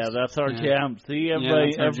buns. Yeah, that's our jam. See,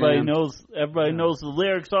 everybody knows the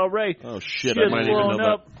lyrics already. Oh shit, I might even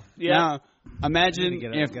know up. that. Yeah. Now, imagine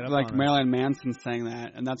Get if up like on it. Marilyn Manson sang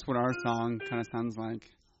that, and that's what our song kind of sounds like.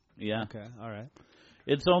 Yeah. Okay, all right.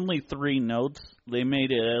 It's only 3 notes. They made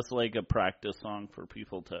it as like a practice song for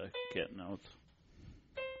people to get notes.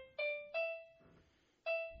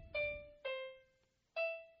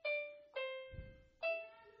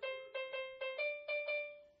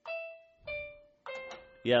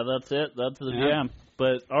 Yeah, that's it. That's the jam.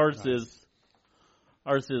 but ours is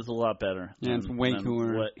a lot better. Yeah, it's way than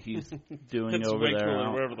cooler. What he's doing It's over way there.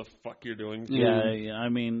 cooler, whatever the fuck you're doing. Yeah, I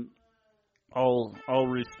mean, all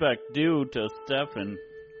respect due to Stefan.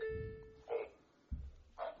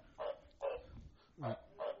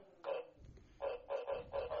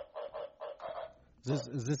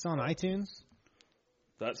 Is this on iTunes?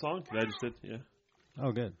 That song? I just did, yeah.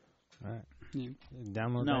 Oh, good. All right. Yeah.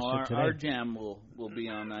 Download No, that shit today. our jam will be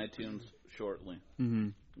on iTunes shortly. Mm-hmm.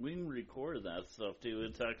 We can record that stuff too.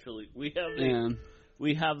 It's actually we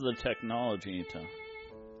have the technology to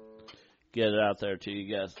get it out there to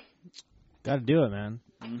you guys. Got to do it, man.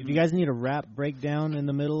 Mm-hmm. If you guys need a rap breakdown in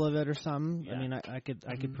the middle of it or something, Yeah. I mean, I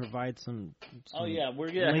could provide some. Oh yeah, we're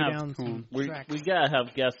lay gonna have down some we tracks. gotta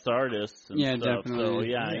have guest artists. And Yeah, stuff, definitely. So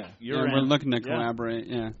yeah, Yeah. you're we're in. looking to Yeah. collaborate.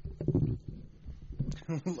 Yeah.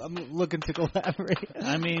 I'm looking to collaborate.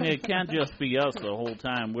 I mean, it can't just be us the whole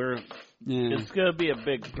time. Yeah. It's gonna be a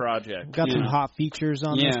big project. Got some Yeah. hot features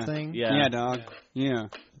on Yeah. this thing. Yeah. Yeah, dog. Yeah.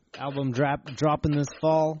 Album dropping this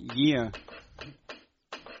fall. Yeah.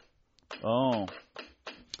 Oh.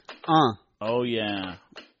 Oh yeah.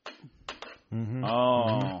 Mm-hmm.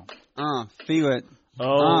 Oh. Feel it.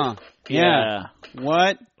 Oh. Yeah.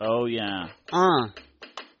 What? Oh yeah. Oh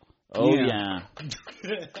Yeah. That's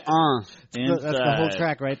the whole Inside.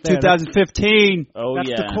 track right there. 2015. Oh That's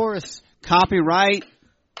yeah. the chorus. Copyright.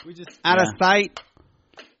 We just Out of sight.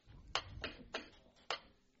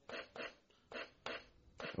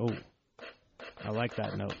 Oh, I like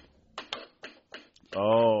that note.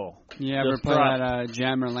 Oh. You ever Just play drop. that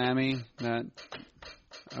Jammer Lammy? No,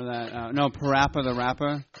 Parappa the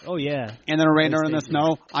Rapper. Oh yeah. In the radar in the PlayStation.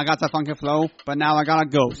 snow. I got the funky flow, but now I gotta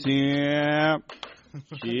go. Yeah.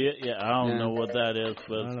 Shit, yeah, I don't Yeah. know what that is,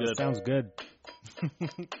 but I don't know, it's good. sounds good.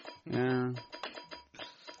 Yeah.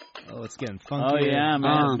 Oh, it's getting funky. Oh, yeah,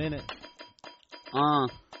 man. In a minute.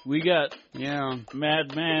 We got Yeah.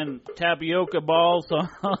 Madman tapioca balls on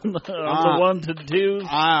the ones and twos.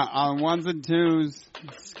 On ones and twos.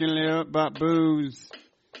 Skilly up but booze.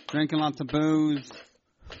 Drinking lots of booze.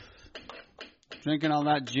 Drinking all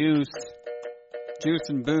that juice. Juice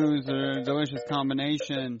and booze are a delicious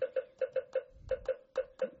combination.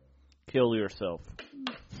 Kill yourself.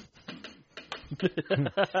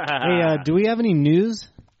 Hey, do we have any news?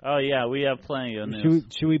 Oh yeah, we have plenty of news.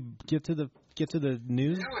 Should we get to the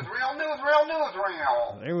news? Real.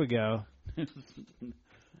 There we go.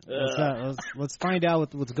 Let's find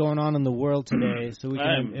out what's going on in the world today, so we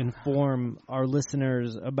can inform our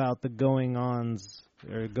listeners about the goings-on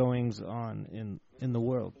in the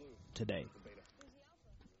world today.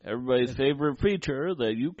 Everybody's favorite feature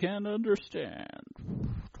that you can't understand.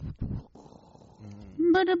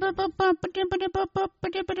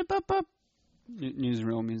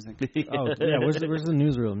 Newsreel music. Oh yeah, where's the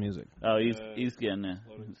newsreel music? Oh, he's getting it.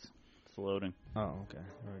 It's loading. Oh okay,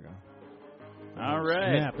 there we go. All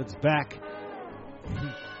right. Snap, it's back.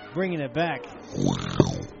 Bringing it back.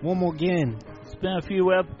 One more again. It's been a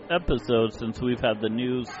few episodes since we've had the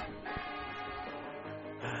news.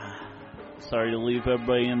 Sorry to leave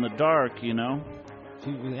everybody in the dark, you know.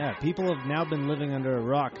 Yeah, people have now been living under a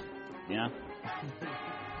rock. Yeah.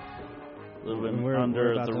 And Living we're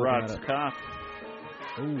under about the to open rock's that up. cock.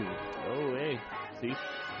 Ooh. Oh, hey. See?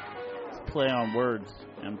 It's play on words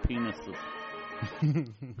and penises.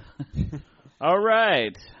 All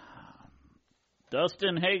right.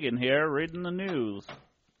 Dustin Hagen here, reading the news.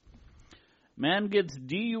 Man gets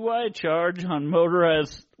DUI charge on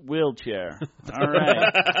motorized wheelchair. All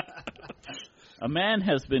right. A man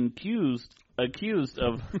has been accused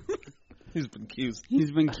of... He's been accused. He's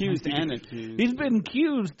been accused and accused. He's been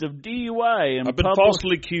accused of DUI and I've been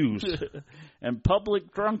falsely accused. and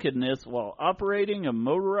public drunkenness while operating a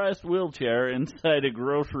motorized wheelchair inside a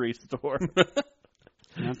grocery store. That's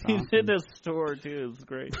He's awesome. in a store too. It's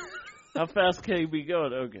great. How fast can he be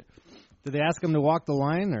going? Okay. Did they ask him to walk the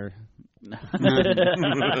line or? I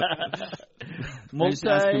just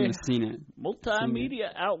asked him to seen it. Multimedia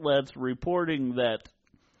outlets reporting that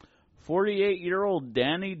 48-year-old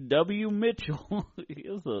Danny W. Mitchell, he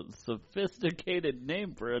has a sophisticated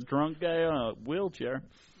name for a drunk guy on a wheelchair.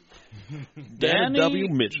 Danny W.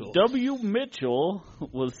 Mitchell. W. Mitchell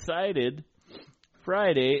was cited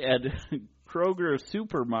Friday at Kroger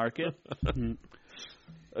supermarket.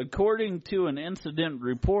 According to an incident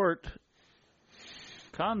report,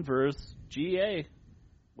 Converse, GA,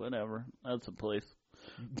 whatever, that's a place.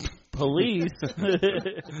 Police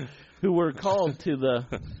who were called to the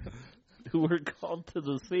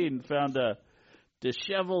scene found a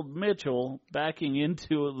disheveled Mitchell backing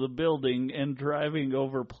into the building and driving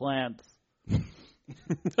over plants.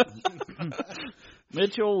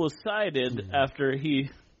 Mitchell was cited after he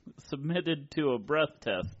submitted to a breath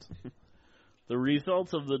test. The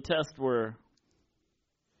results of the test were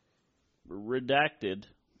redacted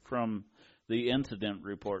from the incident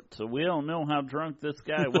report. So we don't know how drunk this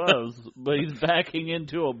guy was, but he's backing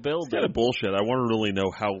into a building. It's kind of bullshit. I want to really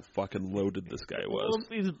know how fucking loaded this guy was. Well,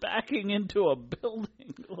 if he's backing into a building.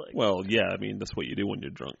 Like, Well, yeah, I mean, that's what you do when you're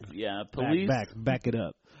drunk. yeah, police Back it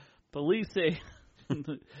up. Police say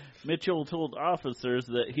Mitchell told officers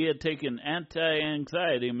that he had taken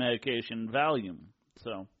anti-anxiety medication Valium.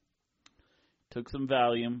 So, took some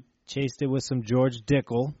Valium. Chased it with some George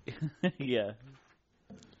Dickel. Yeah.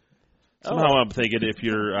 Somehow I'm thinking if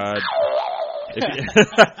you're,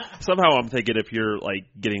 somehow I'm thinking if you're like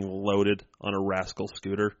getting loaded on a Rascal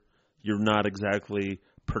scooter, you're not exactly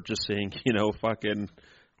purchasing, fucking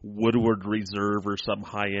Woodward Reserve or some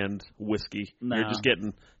high-end whiskey. Nah. You're just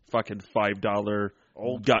getting fucking $5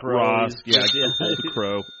 Old Gut Crow. Ross. Yeah, Yeah. Old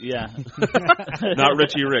Crow. Yeah. Not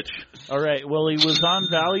Richie Rich. All right. Well, he was on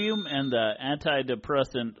Valium and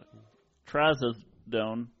antidepressant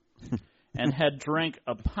trazodone and had drank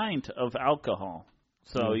a pint of alcohol.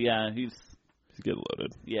 So, yeah, he's getting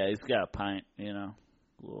loaded. Yeah, he's got a pint, a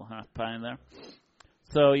little half pint there.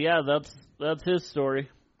 So, yeah, that's his story.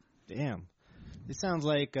 Damn. It sounds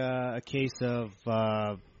like a case of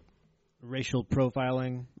racial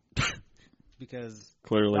profiling because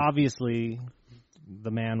Clearly. obviously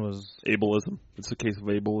the man was Ableism. It's a case of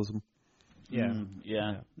ableism. Yeah.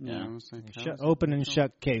 Yeah, it was like, open and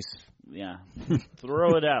shut case. Yeah.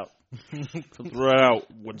 Throw it out. Throw it out,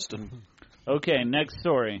 Winston. Okay, next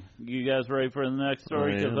story. You guys ready for the next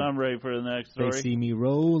story? I Because am. I'm ready for the next They story. see me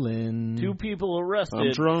rolling. 2 people arrested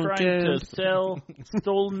I'm drunk trying to as- sell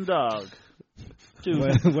stolen dog.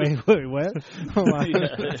 Wait, what? Hold on.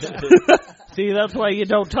 See, that's why you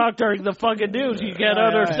don't talk during the fucking news. You can't Yeah,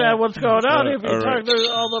 understand yeah. what's going on if you All talk right. during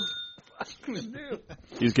all the fucking news.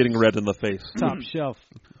 He's getting red in the face. Top shelf.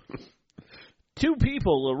 2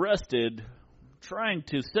 people arrested trying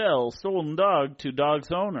to sell stolen dog to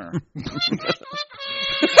dog's owner.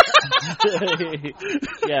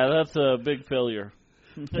 Yeah, that's a big failure.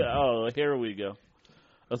 Oh, here we go.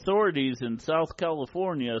 Authorities in South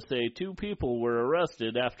California say 2 people were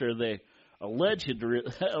arrested after they allegedly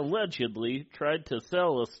tried to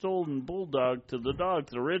sell a stolen bulldog to the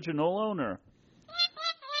dog's original owner.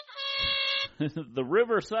 The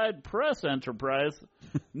Riverside Press Enterprise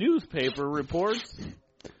newspaper reports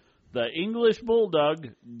the English bulldog,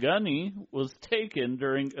 Gunny, was taken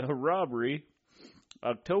during a robbery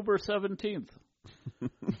October 17th.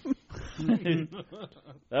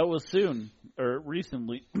 That was soon, or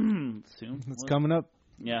recently. Soon. It's coming up.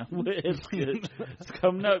 Yeah, it's good. It's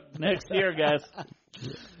coming up next year, guys.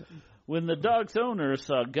 When the dog's owner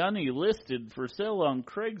saw Gunny listed for sale on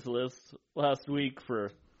Craigslist last week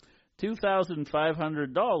for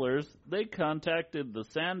 $2,500, they contacted the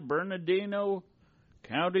San Bernardino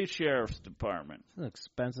County Sheriff's Department. It's an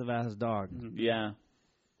expensive ass dog. Yeah.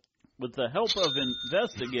 With the help of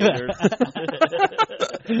investigators,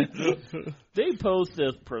 they posed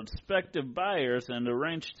as prospective buyers and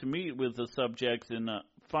arranged to meet with the subjects in a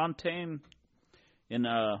Fontana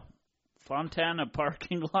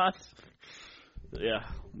parking lot. Yeah,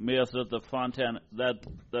 meet us at the Fontana.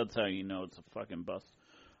 That's how you know it's a fucking bust.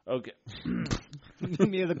 Okay.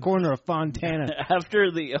 Near the corner of Fontana. After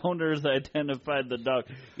the owners identified the dog.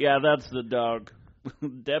 Yeah, that's the dog.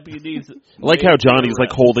 Deputies. I like how Johnny's like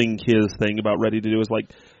arrest. holding his thing about ready to do is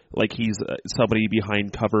like he's somebody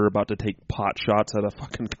behind cover about to take pot shots at a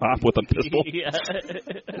fucking cop with a pistol. Yeah.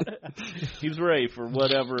 He's ready for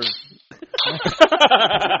whatever.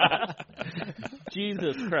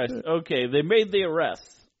 Jesus Christ. Okay, they made the arrest.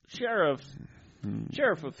 Sheriff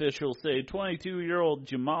officials say 22-year-old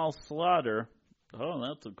Jamal Slaughter. Oh,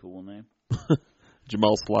 that's a cool name.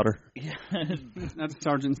 Jamal Slaughter. Yeah. That's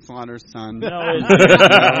Sergeant Slaughter's son. No,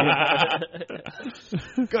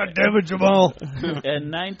 God damn it, Jamal.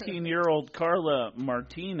 and 19-year-old Carla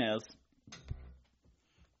Martinez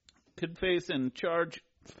could face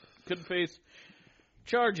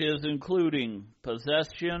charges including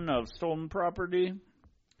possession of stolen property.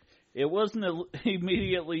 It wasn't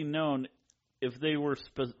immediately known if they were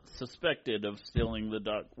suspected of stealing the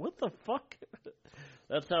dog. What the fuck?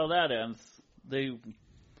 That's how that ends. They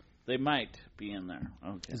might be in there.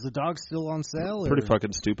 Okay. Is the dog still on sale? Pretty or?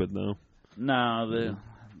 fucking stupid though. No,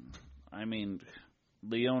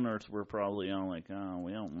 the owners were probably all like, oh,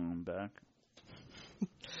 we don't want him back.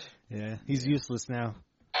 Yeah, he's useless now.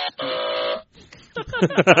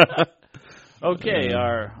 Okay,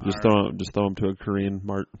 Just throw him to a Korean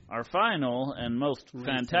mart. our final and most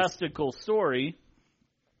fantastical story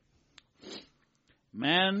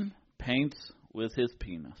Man paints with his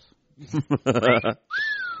penis.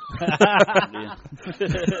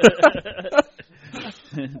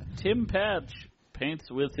 Tim Patch paints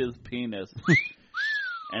with his penis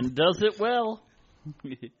and does it well.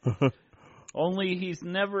 Only he's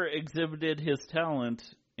never exhibited his talent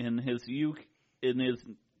in his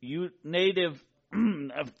native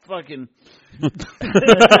fucking.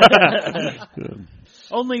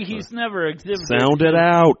 Only he's never exhibited. Sound it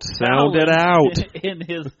out. Sound it out. In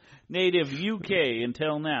his native UK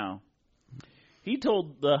until now. He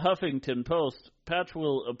told the Huffington Post Patch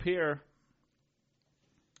will appear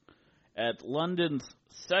at London's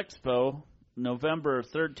Sexpo November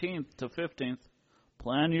 13th to 15th.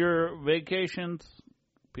 Plan your vacations,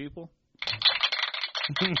 people.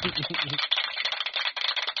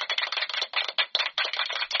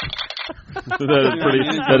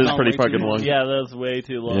 That is pretty fucking long. Yeah, that's way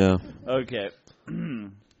too long. Yeah. Okay.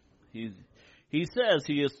 He says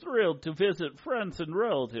he is thrilled to visit friends and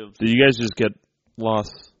relatives. Did you guys just get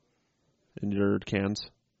lost in your cans?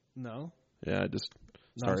 No. Yeah,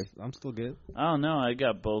 sorry. I'm still good. Oh, no, I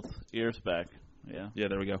got both ears back. Yeah. Yeah,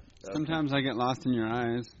 there we go. Sometimes I get lost in your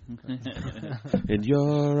eyes. In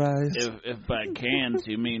your eyes. If by cans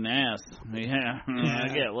you mean ass. Yeah, I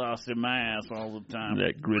get lost in my ass all the time.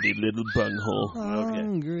 That gritty little bunghole.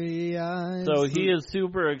 Hungry eyes. So he is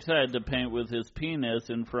super excited to paint with his penis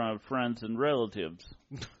in front of friends and relatives.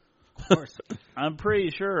 Of course. I'm pretty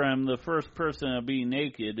sure I'm the first person to be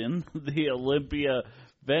naked in the Olympia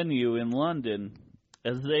venue in London,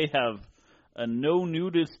 as they have a no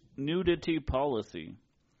nudity policy.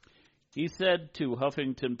 He said to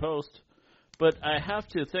Huffington Post, but I have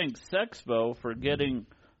to thank Sexpo for getting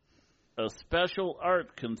a special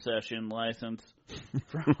art concession license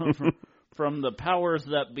from the powers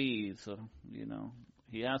that be. So,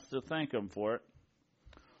 he has to thank him for it.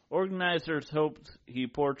 Organizers hoped his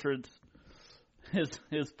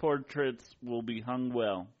portraits will be hung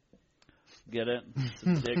well. Get it? It's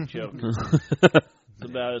a dick joke. It's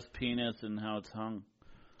about his penis and how it's hung.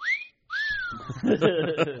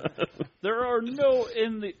 There are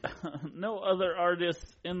no other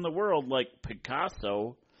artists in the world like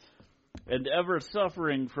Picasso, and ever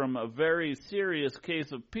suffering from a very serious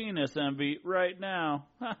case of penis envy right now.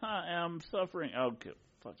 I'm suffering. Okay,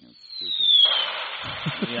 fucking stupid.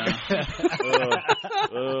 Yeah.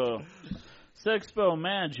 Sexpo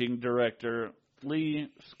managing director Lee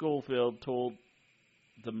Schofield told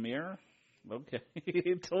The Mirror. Okay.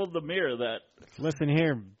 He told The Mirror that. Listen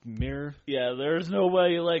here, Mirror. Yeah, there's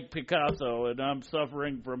nobody like Picasso, and I'm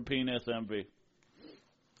suffering from penis envy.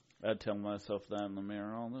 I tell myself that in the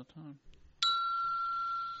mirror all the time.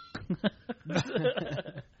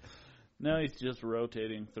 No, he's just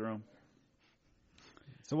rotating through.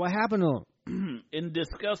 So what happened to him? In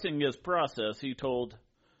discussing his process, he told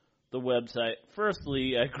the website,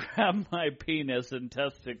 firstly, I grabbed my penis and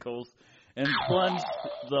testicles and plunged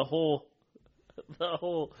the whole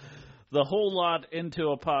lot into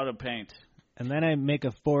a pot of paint. And then I make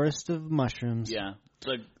a forest of mushrooms. Yeah.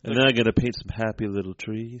 And then I got to paint some happy little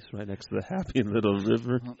trees right next to the happy little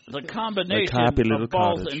river. The combination of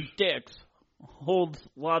balls and dicks holds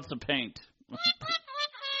lots of paint.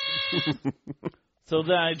 So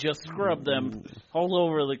then I just scrub them all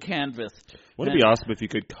over the canvas. Wouldn't it be awesome if you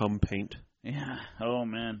could cum paint? Yeah. Oh,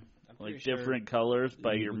 man. Like different colors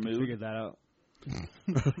by your mood. Figure that out.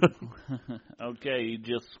 Okay, he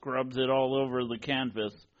just scrubs it all over the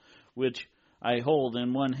canvas, which I hold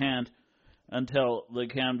in one hand until the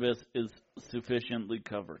canvas is sufficiently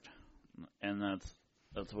covered. And that's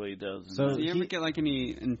what he does. So do you ever get like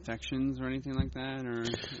any infections or anything like that, or?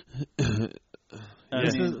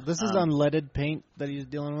 This is unleaded paint that he's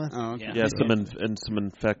dealing with. Oh, okay. Yeah, some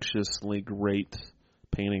infectiously great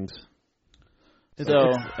paintings. So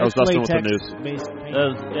I was listening with the news.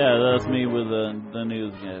 That's me with the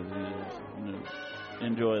news guys.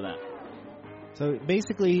 Enjoy that. So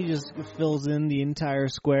basically, he just fills in the entire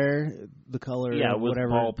square, the color, with whatever,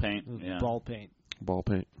 ball paint. Ball paint. Ball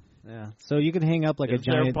paint. Yeah. So you can hang up like Is a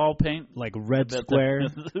giant there ball paint, like red square.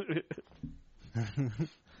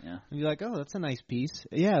 Yeah. And you're like, oh, that's a nice piece.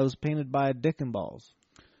 Yeah, it was painted by Dick and Balls.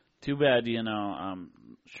 Too bad,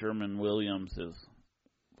 Sherman Williams'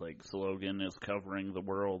 slogan is covering the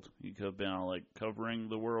world. You could have been like covering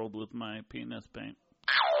the world with my penis paint.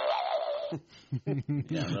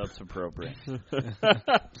 Yeah, that's appropriate.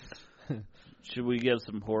 Should we get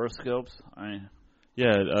some horoscopes? Gonna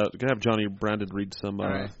have Jonny Brandin read some. All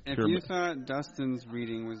right. If you thought Dustin's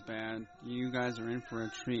reading was bad, you guys are in for a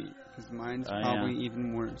treat, because mine's probably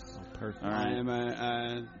even worse. Oh, perfect. All right. I am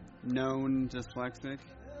a known dyslexic.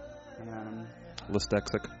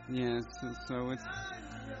 Listexic. Yeah, so it's...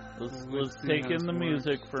 Let's see take how in this the works.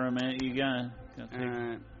 music for a minute. You gotta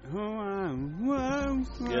Alright.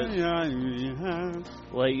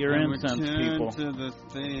 light your I incense, return people. to the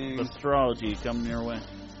thing. Astrology coming your way.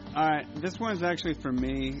 Alright, this one's actually for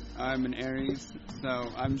me. I'm an Aries, so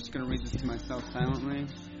I'm just going to read this to myself silently.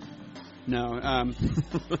 No,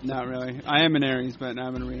 not really. I am an Aries, but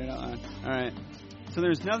I'm going to read it out loud. Alright. So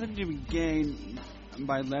there's nothing to be gained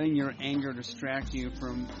by letting your anger distract you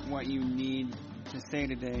from what you need to say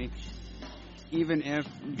today, even if...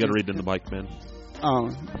 You gotta read in the mic, man. Oh.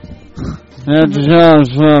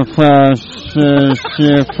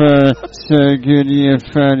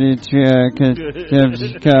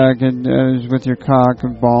 With your cock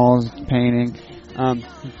and balls painting.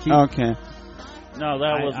 Okay. No,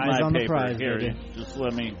 that was Eyes my on the paper. prize, Here, baby. just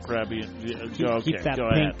let me grab you. Keep that go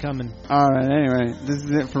paint ahead. coming. Alright, anyway, this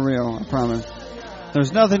is it for real, I promise.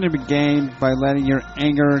 There's nothing to be gained by letting your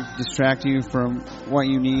anger distract you from what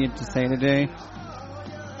you need to say today,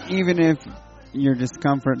 even if your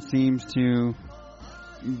discomfort seems to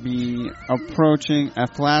be approaching a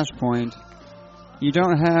flashpoint. You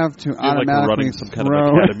don't have to I feel like we're automatically running some kind of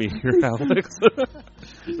throw... academy here, Alex.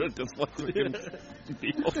 Dyslexic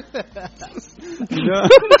deal.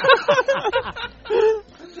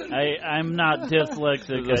 I'm not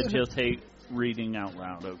dyslexic. I just hate reading out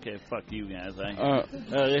loud. Okay, fuck you guys. I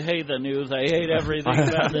hate the news. I hate everything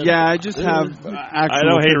about this. Yeah, I just have actual I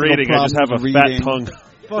don't hate physical reading. I just have a problems fat reading. tongue.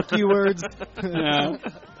 Fuck you words. Yeah.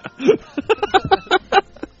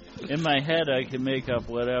 In my head, I can make up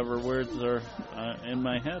whatever words are in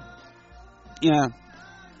my head. Yeah,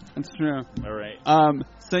 that's true. All right.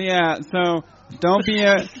 So don't be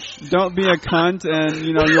a cunt, and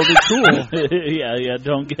you'll be cool. yeah.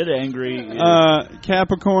 Don't get angry.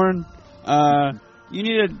 Capricorn, you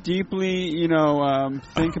need to deeply,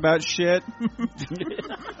 think about shit.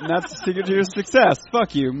 And that's the secret to your success.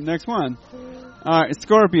 Fuck you. Next one. All right,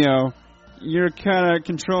 Scorpio, you're kind of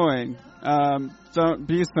controlling. Don't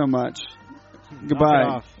be so much. Goodbye. Knock it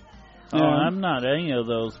off. Oh, Yeah. I'm not any of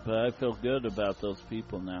those, but I feel good about those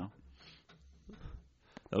people now.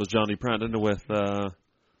 That was Jonny Brandin with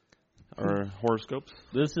our horoscopes.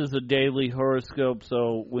 This is a daily horoscope,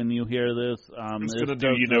 so when you hear this, It's this gonna do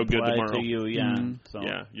you doesn't no good apply tomorrow. to you, yeah. Mhm. So.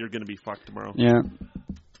 Yeah, you're gonna be fucked tomorrow. Yeah.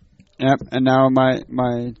 Yep, and now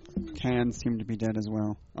my hands seem to be dead as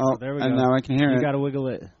well. Oh, there we and go. now I can hear You it. gotta wiggle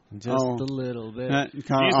it just Oh. a little bit. I Jesus,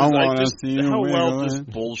 want to see you how well wiggle this it.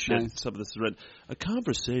 bullshit Nice. some of this is read. A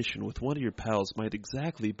conversation with one of your pals might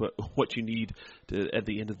exactly but what you need at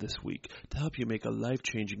the end of this week to help you make a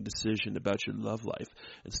life-changing decision about your love life.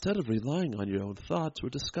 Instead of relying on your own thoughts or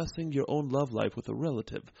discussing your own love life with a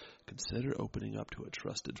relative, consider opening up to a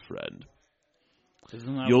trusted friend.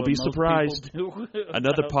 Isn't that You'll what be most surprised. people do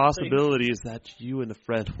Another about possibility is that you and a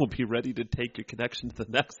friend will be ready to take your connection to the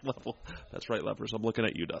next level. That's right, lovers. I'm looking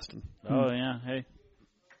at you, Dustin. things? Oh, yeah, hey.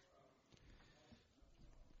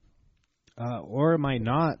 Or it might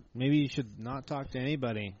not. Maybe you should not talk to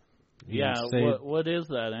anybody. You Yeah, know, say- what is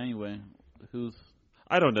that anyway? Who's...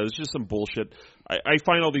 I don't know. It's just some bullshit. I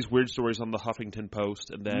find all these weird stories on the Huffington Post,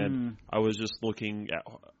 and then I was just looking at...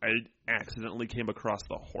 I accidentally came across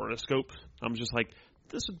the horoscope. I'm just like,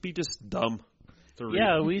 this would be just dumb to read.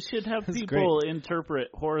 Yeah, we should have That's people interpret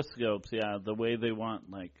horoscopes, the way they want,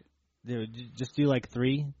 like... Dude, just do like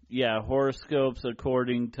 3. Yeah, horoscopes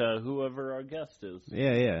according to whoever our guest is.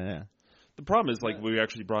 Yeah. The problem is, like, we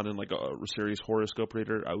actually brought in, like, a serious horoscope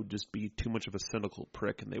reader. I would just be too much of a cynical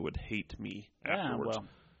prick, and they would hate me afterwards.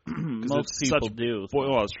 Yeah, well, most people do.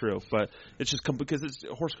 Well, that's true, but it's just because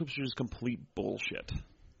horoscopes are just complete bullshit.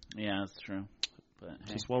 Yeah, that's true. But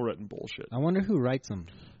hey. Just well-written bullshit. I wonder who writes them.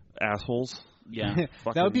 Assholes. Yeah,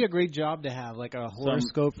 That would be a great job to have, like a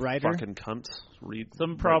horoscope writer. Fucking cunts. Read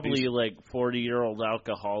some probably like 40-year-old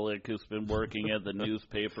alcoholic who's been working at the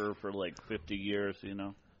newspaper for like 50 years,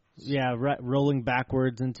 Yeah, rolling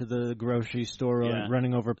backwards into the grocery store, Yeah.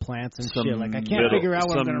 running over plants and Some shit. Like, I can't figure out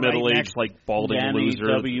what I'm some going to write middle-aged, next. like, balding Danny loser.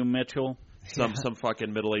 W. Mitchell. Some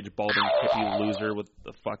fucking middle-aged balding hippie loser with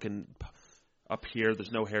the fucking up here.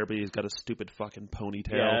 There's no hair, but he's got a stupid fucking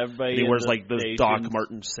ponytail. Yeah, everybody And he in wears the like those stations. Doc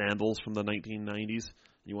Marten sandals from the 1990s.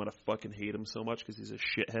 You want to fucking hate him so much because he's a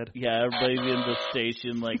shithead. Yeah, everybody in the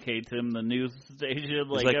station like hates him. The news station,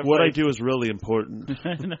 He's like, what I do is really important.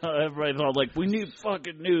 No, everybody's all like, we need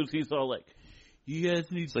fucking news. He's all like, you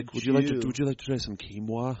guys need. It's like, would you like to try some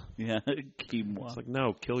quinoa? Yeah, quinoa. It's like,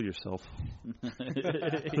 no, kill yourself.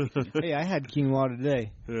 Hey, I had quinoa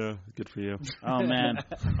today. Yeah, good for you. Oh man,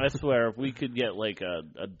 I swear, if we could get like a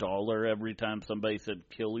 $1 every time somebody said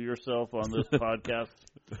 "kill yourself" on this podcast,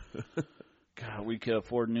 God, we could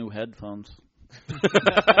afford new headphones.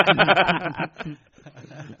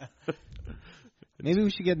 Maybe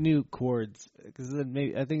we should get new cords because I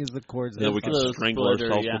think it's the cords. Yeah, that we can the strangle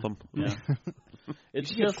splitter, ourselves yeah. with them. Yeah.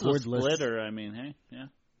 It's get just a cordless. splitter. I mean, hey, yeah.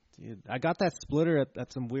 Dude, I got that splitter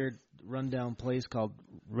at some weird rundown place called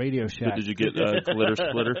Radio Shack. Did you get glitter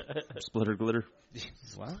splitter? Splitter glitter?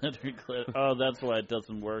 What? Oh, that's why it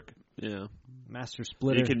doesn't work. Yeah. Master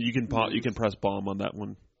splitter. You can press bomb on that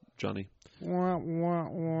one, Johnny. Wah, wah,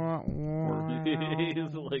 wah, wah.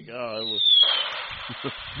 He's like, oh, I was.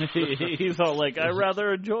 He's all like, I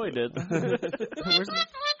rather enjoyed it.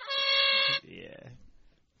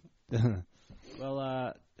 Yeah. Well,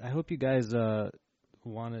 I hope you guys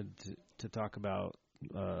wanted to talk about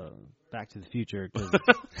Back to the Future. Cause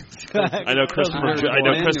I know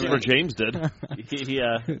Christopher James did.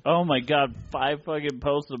 Yeah. Oh my God, 5 fucking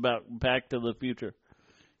posts about Back to the Future.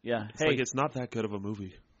 Yeah. It's like it's not that good of a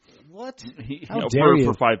movie. What? You How know, dare you?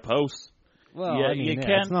 for 5 posts. Well, yeah, I mean, you it's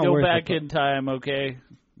can't not go worth back it. in time, okay?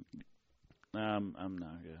 I'm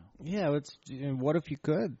not gonna. Yeah, what if you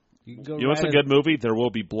could? You can go. You know what's a right good movie? There Will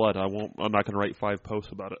Be Blood. I'm not going to write 5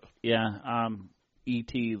 posts about it. Yeah.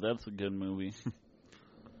 E.T. That's a good movie.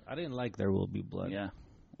 I didn't like There Will Be Blood. Yeah.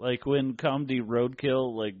 Like when Comedy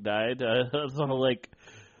Roadkill died, I was all like,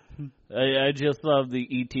 I just love the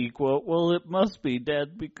E.T. quote. Well, it must be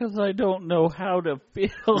dead because I don't know how to feel.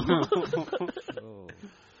 Oh.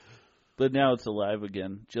 But now it's alive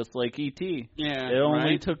again, just like E.T. Yeah, It only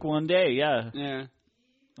right? took one day. Yeah. Yeah.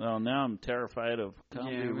 Well, now I'm terrified of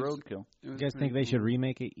Comedy Yeah, it was- Roadkill. You guys think they should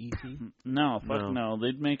remake it, E.T.? No, fuck No. no.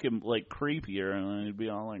 They'd make him like creepier, and then he'd be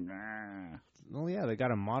all like, nah. Well, yeah, they got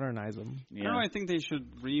to modernize them. I don't know. I think they should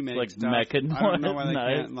remake Like stuff. Mechanoid I don't know why they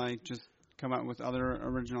Knight. can't like just come up with other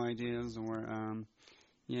original ideas or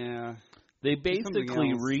yeah. They something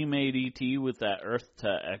basically else. remade E.T. with that Earth to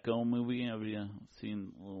Echo movie. Have you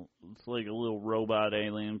seen? It's like a little robot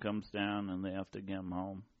alien comes down, and they have to get him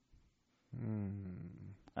home.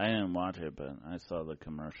 I didn't watch it, but I saw the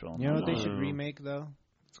commercial. You know what they should remake though?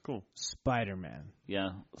 It's cool. Spider-Man.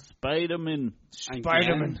 Yeah, Spider-Man.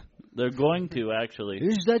 Spider-Man. They're going to actually.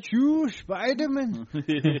 Is that you, Spider-Man?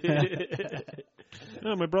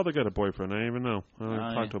 No, my brother got a boyfriend. I didn't even know. I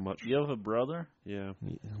don't talk to him much. You have a brother? Yeah.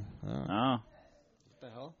 Oh, What the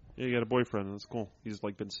hell? Yeah, he got a boyfriend, and it's cool. He's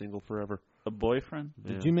like been single forever. a boyfriend?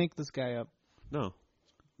 Yeah. Did you make this guy up? No.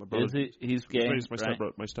 My brother. Is he? He's gay, He's my right?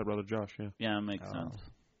 my stepbrother Josh, yeah. Yeah, it makes Oh. sense.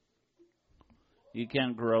 You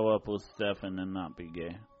can't grow up with Stefan and not be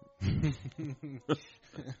gay.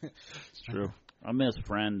 It's true. I'm his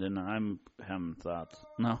friend, and I'm having thoughts.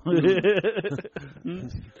 No.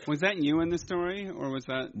 Was that you in the story, or was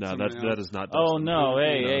that No, somebody that else? is not Oh, Dustin. no.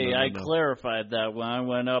 Hey, No, I no. clarified that when I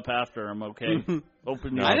went up after him, okay?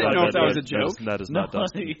 Open No, your I didn't know if that was a is- joke. That is No, not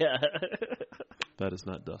Dustin. yeah. That is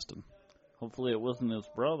not Dustin. Hopefully it wasn't his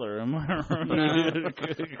brother. Am I right?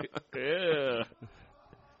 Yeah.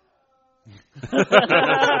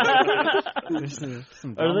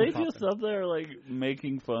 Are they just up there, like,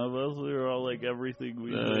 making fun of us? They're all like, everything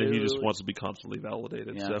we do. He just wants to be constantly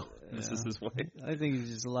validated, Yeah. so this is his way. I think he's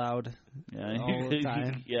just loud. Yeah, all the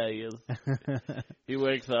time. Yeah, he is. He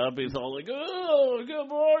wakes up, he's all like, oh, good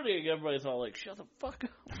morning. Everybody's all like, shut the fuck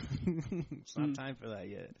up. It's not time for that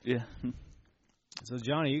yet. Yeah. So,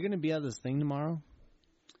 Johnny, you going to be at this thing tomorrow?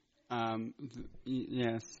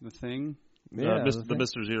 Yes, the thing. The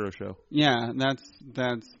Mr. Zero show. Yeah, that's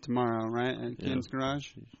tomorrow, right? At Ken's Garage.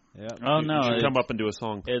 Yeah. Oh, You no. should come up and do a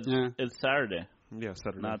song. It's Saturday, Yeah,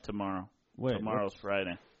 Saturday. not tomorrow. Wait, Tomorrow's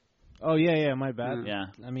Friday. Oh, yeah, my bad. Yeah.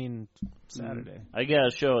 I mean, Saturday. I got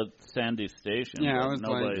a show at Sandy Station. Yeah, but I was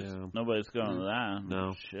like- nobody's going to that.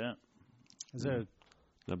 No. Shit. Is there a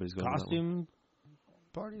Nobody's going to that costume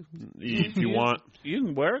party? one. If you want. You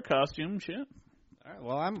can wear a costume, shit. All right,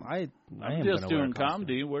 well, I I'm am just gonna wear a doing costume.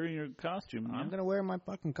 comedy. Wear your costume. I'm yeah. going to wear my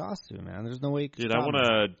fucking costume, man. There's no way you can Dude, I stop me.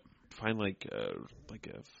 want to find like a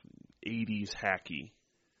 80s hacky.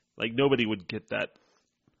 Like nobody would get that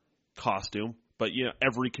costume, but you know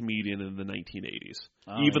every comedian in the 1980s,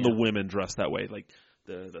 Oh, even yeah. the women dressed that way, like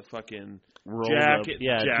the fucking Rolled jacket, up.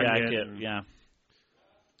 Yeah, jacket. and- Yeah.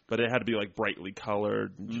 But it had to be like brightly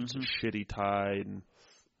colored, and just a shitty tie, and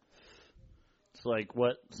It's like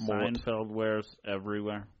what Mullet. Seinfeld wears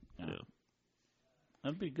everywhere. Yeah. Yeah.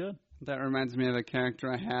 That'd be good. That reminds me of a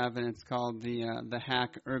character I have, and it's called the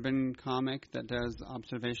hack urban comic that does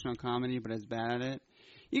observational comedy, but is bad at it.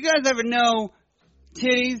 You guys ever know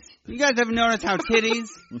titties? You guys ever notice how titties?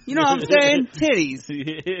 You know what I'm saying? Titties.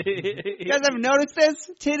 You guys ever notice this?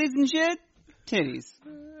 Titties and shit? Titties.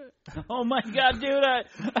 Oh my god, dude!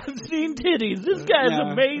 I've seen titties. This guy's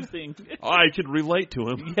Yeah. amazing. I could relate to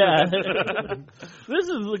him. Yeah. This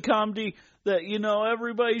is the comedy that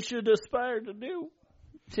everybody should aspire to do.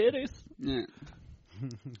 Titties. Yeah.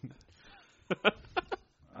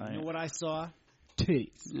 You know what I saw? Titties.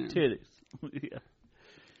 Yeah. Titties. Yeah.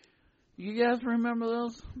 You guys remember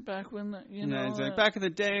those back when Yeah, it's like back in the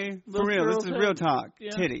day. those For real, this girls is had- real talk.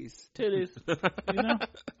 yeah. Titties. Titties.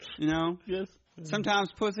 You know? Yes.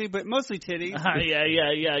 Sometimes pussy, but mostly titties.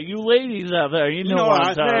 Yeah. You ladies out there, you know know what what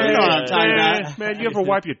I'm talking you know what I'm about. talking Man, about. man, you ever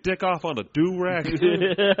wipe your dick off on a do-rag?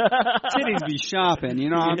 Titties be shopping, you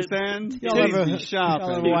know what I'm saying? Y'all Titties ever, be y'all shopping.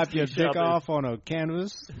 ever wipe your dick Shopping. off on a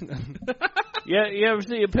canvas? Yeah, you ever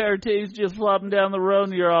see a pair of titties just flopping down the road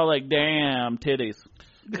and you're all like, damn, titties.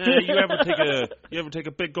 You ever take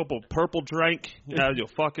a big gulp of purple drink? You're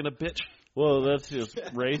fucking a bitch. Whoa, that's just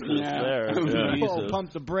racist Yeah. there. Yeah. Oh, Jesus.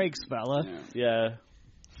 pump the brakes, fella. Yeah.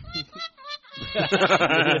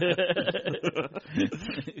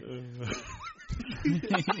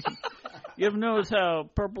 You ever notice how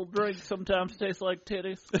purple drinks sometimes taste like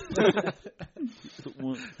titties?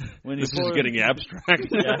 when you This is pour- getting abstract.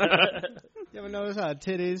 You ever notice how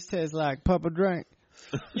titties taste like purple drink?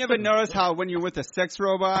 You ever notice how when you're with a sex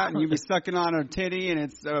robot and you be sucking on a titty and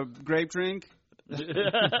it's a grape drink?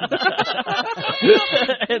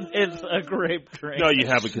 It's a grape drink. No, you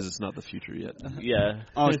haven't because it's not the future yet. Yeah.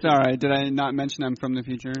 Oh, sorry. Did I not mention I'm from the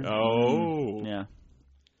future? Oh. Yeah.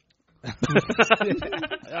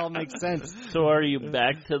 It all makes sense. So are you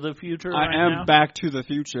back to the future I right am now? back to the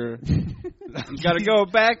future. Got to go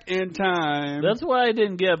back in time. That's why I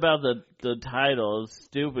didn't get about the title. It's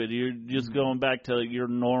stupid. You're just going back to your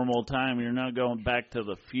normal time. You're not going back to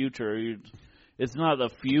the future. It's not the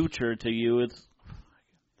future to you. It's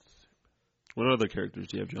What other characters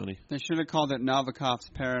do you have, Johnny? They should have called it Novikov's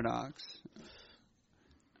Paradox.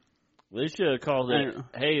 They should have called it,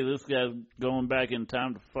 hey, this guy's going back in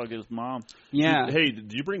time to fuck his mom. Yeah. Hey,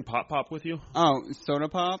 did you bring Pop Pop with you? Oh, Soda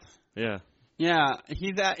Pop? Yeah. Yeah,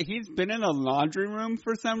 he's been in a laundry room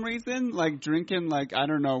for some reason, like drinking, like I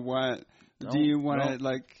don't know what. Do you want to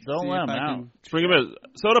like? Don't see let if him I out. can- Let's bring him in.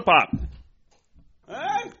 Soda Pop.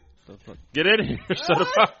 Hey! Get in here, Soda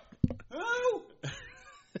Pop. Oh!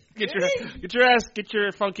 Get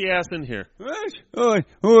your funky ass in here. Oh,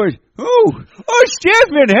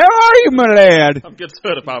 Stephen, how are you, my lad? I'm good,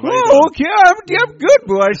 Soda Pop. How you Oh, doing? okay, I'm good,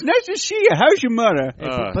 boy. It's nice to see you. How's your mother?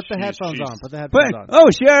 Hey, put the headphones on. Put the But, headphones on. oh,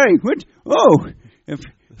 sorry. What? Oh, I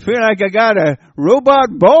feel like I got a robot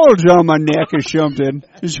balls on my neck or something.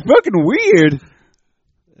 It's fucking weird.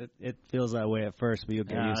 It feels that way at first, but you'll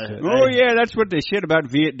get used to it. Oh, yeah, that's what they said about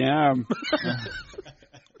Vietnam.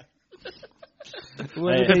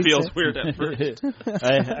 What did It they feels say? weird at first.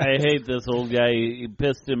 I hate this old guy. He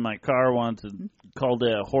pissed in my car once and called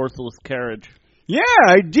it a horseless carriage. Yeah,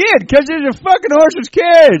 I did, because there's a fucking horse's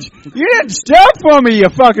carriage. You didn't stop for me, you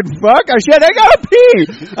fucking fuck. I said, I gotta pee.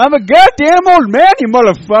 I'm a goddamn old man, you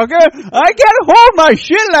motherfucker. I gotta hold my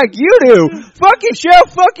shit like you do. Fuck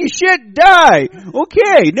yourself, fuck your shit, die.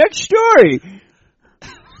 Okay, next story.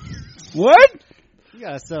 What? You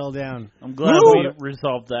gotta settle down. I'm glad Who? we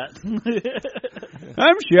resolved that.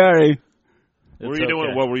 I'm sorry. What were you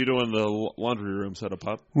doing? What were you doing in the laundry room, Soda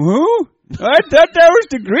Pop? Who? I thought that was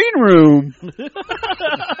the green room.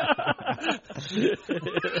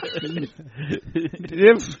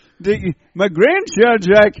 My grandson's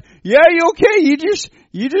like, yeah, you okay?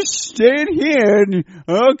 You just stay in here, and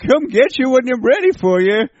I'll come get you when I'm ready for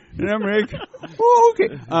you. And I'm like, oh,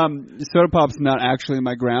 okay. Soda Pop's not actually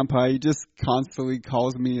my grandpa. He just constantly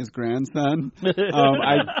calls me his grandson. That's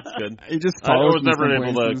good. He just I follows was me never some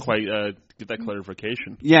able to places. quite get that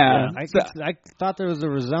clarification. Yeah. I thought there was a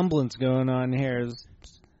resemblance going on here. There's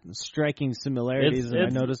striking similarities, and I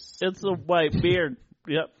noticed. It's a white beard.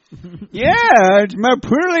 Yep. Yeah, it's my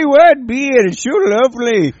pearly white beard. It's so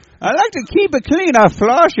lovely. I like to keep it clean. I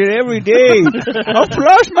floss it every day. I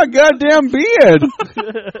floss my goddamn beard.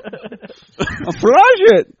 I floss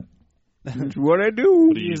it. That's what I do.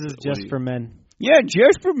 What do you Uses what just do you- for men. Yeah,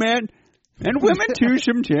 just for men. And women too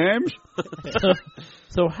sometimes.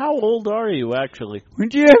 So how old are you, actually?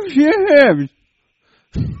 Yes.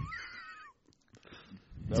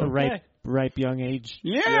 It's a ripe young age.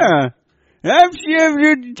 Yeah. I'm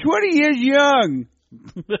 20 years young.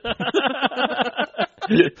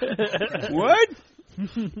 What?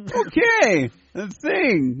 Okay. The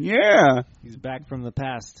thing. Yeah. He's back from the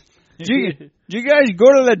past. Do you guys go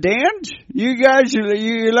to the dance? You guys,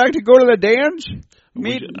 you like to go to the dance?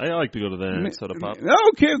 I like to go to the Soda Pop.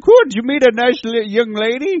 Okay, cool. Did you meet a nice young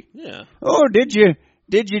lady? Yeah. Oh, did you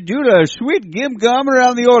do the sweet gim gum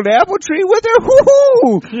around the old apple tree with her?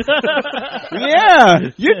 Woo-hoo! Yeah,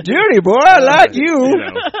 you're dirty, boy. I like you.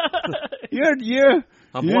 You know.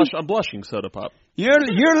 I'm blushing, Soda Pop. You're a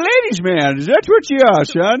ladies' man. Is that what you are,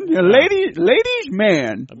 son? You're a ladies'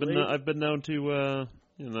 man. I've been known to,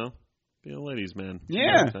 be a ladies' man.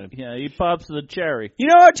 Yeah. Yeah, he pops the cherry. You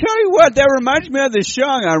know, I'll tell you what. That reminds me of this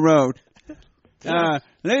song I wrote.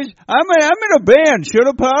 Ladies, I'm in a band,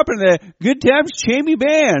 Soda Pop, and the Good Times Chamey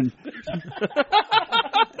Band.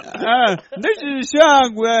 This is a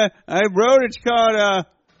song where I wrote. It's called,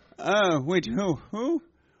 wait, who?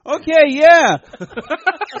 Okay, yeah.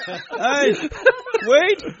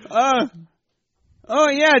 Wait, oh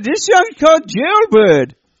yeah, this song's called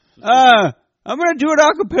Jailbird. I'm gonna do it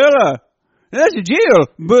a cappella. That's a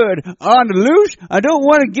jailbird on the loose. I don't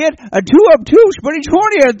want to get too obtuse, but he's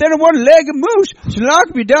hornier than a one-legged moose. So lock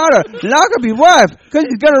up your daughter, lock up your wife, because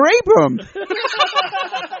he's gonna rape him.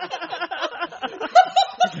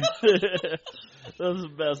 That's the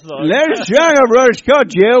best song. Let's song I wrote. It's called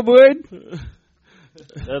Jailbird.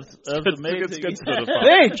 That's amazing. It's good Soda Pop.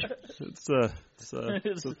 Thanks.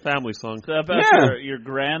 It's a family song. Is that about your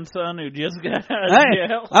grandson who just got out of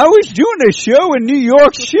jail? I was doing a show in New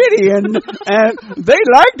York City, and they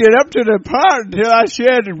liked it up to the part until I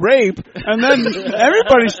said rape, and then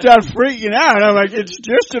everybody started freaking out. I'm like, it's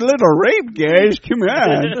just a little rape, guys. Come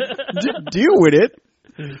on, just deal with it.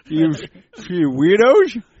 You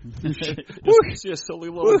weirdos. Just a silly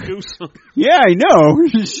little goose. Yeah, I know.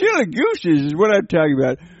 Silly gooses is what I'm talking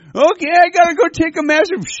about. Okay, I gotta go take a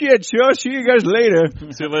massive shit, so I'll see you guys later.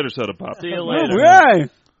 See you later, Soda Pop. See you later. All right.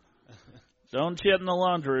 Don't shit in the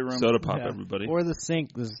laundry room. Soda Pop, everybody. Or the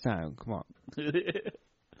sink this time. Come on.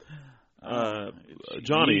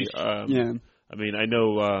 Johnny, Yeah. I mean, I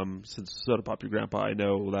know, since Soda Pop, your grandpa, I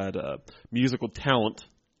know that musical talent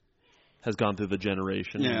has gone through the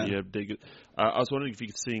generation. Yeah. And you have I was wondering if you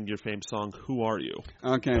could sing your famous song, Who Are You?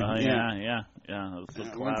 Okay. Yeah. It's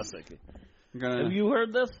a classic. Have you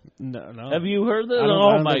heard this? No. Have you heard this? I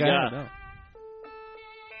don't Oh my think I God. have, no.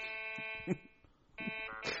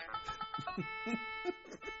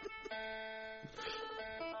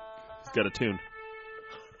 It's got a tune.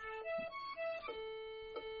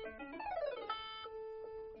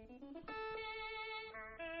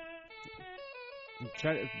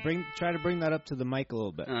 Try to bring that up to the mic a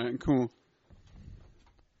little bit. All right, cool.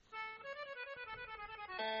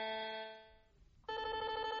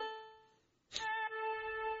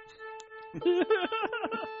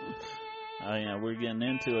 Oh yeah, we're getting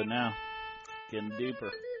into it now. Getting deeper.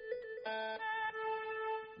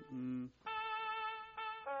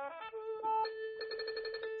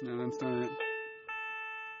 No, that's not it.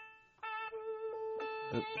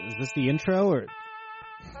 Is this the intro or?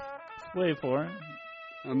 Wait for it.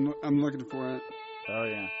 I'm looking for it. Oh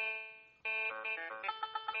yeah.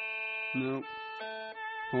 No.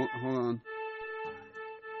 Hold on.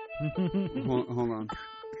 hold on.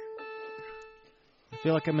 I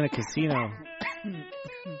feel like I'm in a casino.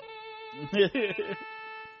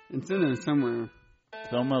 It's in there somewhere.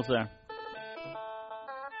 It's almost there.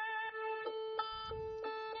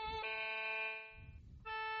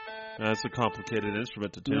 That's a complicated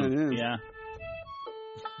instrument to Yeah, tune. it is. Yeah.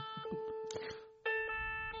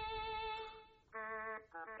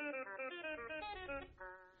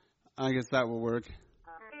 I guess that will work.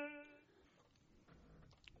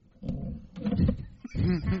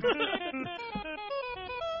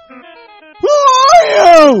 Who are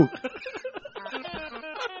you?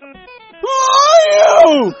 Who are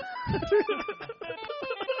you?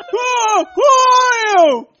 Who are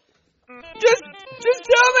you? Just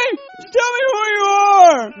tell me who you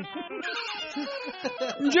are.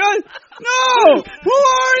 No. Who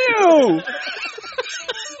are you?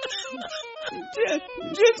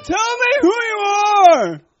 Just tell me who you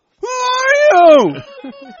are. Who are you?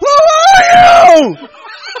 Who are you?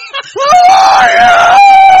 Who are you?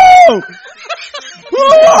 Who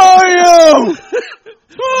are you?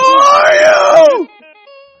 Who are you?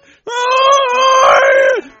 Who are you?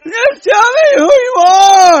 Just tell me who you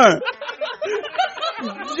are.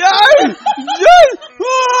 Just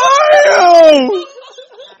who are you?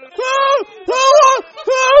 Who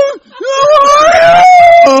are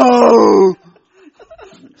you?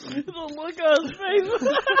 The look on his face.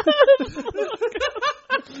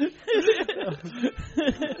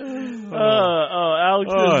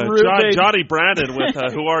 Alex's roommate Jonny Brandin with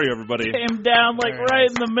Who Are You, everybody? came down like right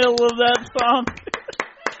in the middle of that song.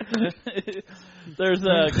 There's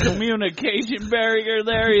a communication barrier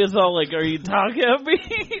there. He's all like, "Are you talking to me?"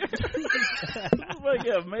 It's like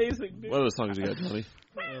amazing, dude. What other songs you got, Johnny?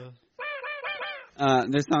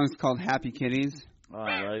 This song's called Happy Kitties. All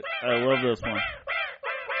right, I love this one.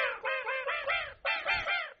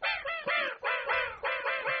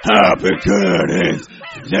 Happy kitties,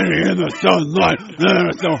 sitting in the sunlight.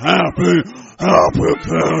 They're so happy. Happy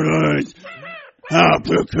kitties.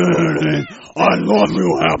 Happy kitties. I love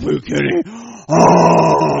you, happy kitty.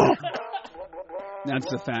 Oh. That's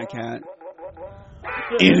the fat cat.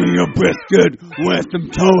 Eating a biscuit with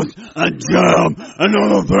some toast and jam and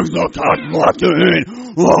other things the cat like to eat.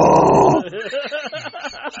 Oh.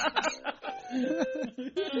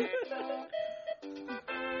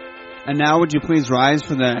 And now would you please rise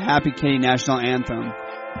for the Happy Kitty National Anthem?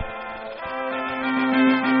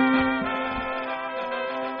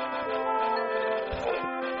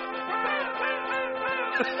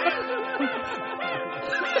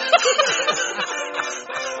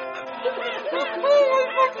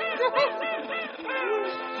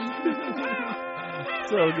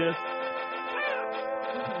 So good.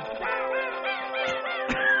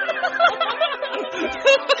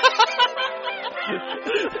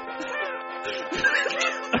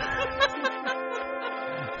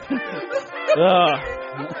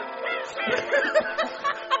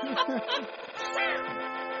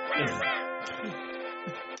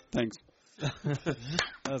 Thanks. That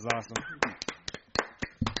was awesome.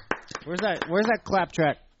 Where's that clap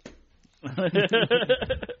track?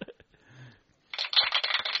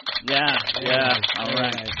 Yeah. All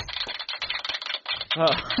right. Wow.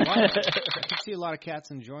 I can see a lot of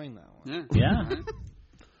cats enjoying that one. Yeah.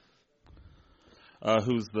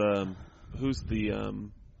 Who's the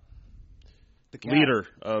cat. leader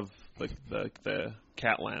of the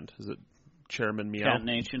Catland? Is it Chairman Meow? Cat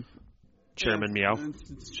Nation. Chairman Meow.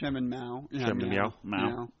 It's Chairman Mao. Yeah, Chairman Meow.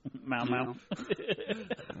 Meow.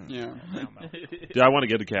 Yeah. Yeah, I want to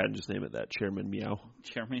get a cat and just name it that. Chairman Meow.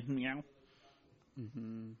 Chairman Meow.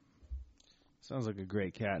 Mm-hmm. Sounds like a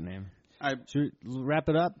great cat name. Should we wrap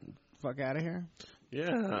it up? Fuck out of here.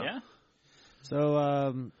 Yeah. So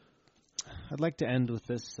I'd like to end with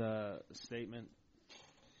this statement.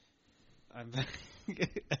 I'm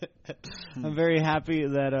very happy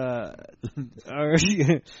that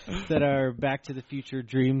our Back to the Future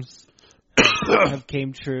dreams have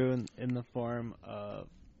came true in the form of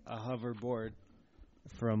a hoverboard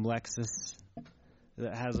from Lexus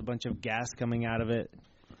that has a bunch of gas coming out of it,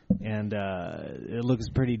 and it looks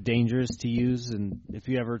pretty dangerous to use. And if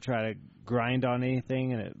you ever try to grind on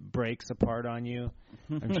anything and it breaks apart on you,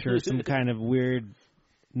 I'm sure some kind of weird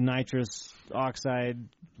nitrous oxide,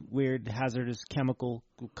 weird hazardous chemical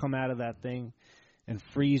will come out of that thing and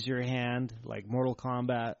freeze your hand like Mortal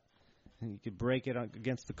Kombat, and you could break it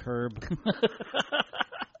against the curb.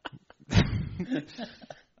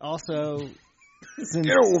 Also, since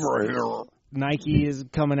get over here. Nike is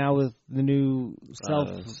coming out with the new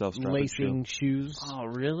self-lacing lacing shoes. Oh,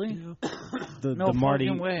 really? The Marty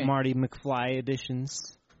McFly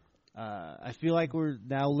editions. I feel like we're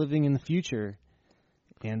now living in the future,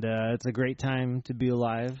 and it's a great time to be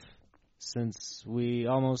alive, since we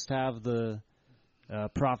almost have the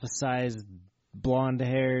prophesized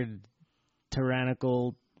blonde-haired,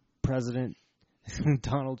 tyrannical president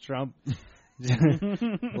Donald Trump.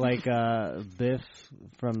 Like Biff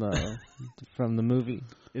from the movie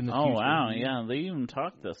in the future. Oh wow, yeah, they even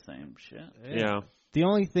talk the same shit. Yeah. The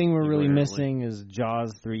only thing we're really Rarely. missing is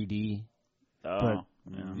Jaws 3D. Oh,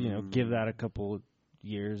 But give that a couple of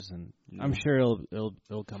years, and I'm sure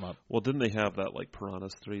it'll come up. Well, didn't they have that like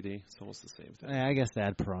Piranhas 3D? It's almost the same thing. I guess they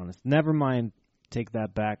had Piranhas. Never mind. Take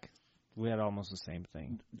that back. We had almost the same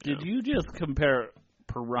thing. Did you just compare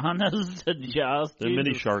Piranhas to Jaws? They're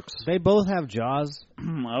mini sharks. They both have jaws,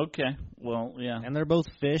 Okay, well, yeah. and they're both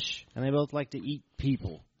fish, and they both like to eat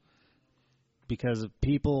people. Because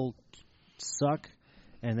people suck,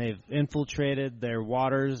 and they've infiltrated their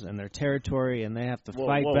waters and their territory, and they have to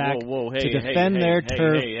fight back to defend their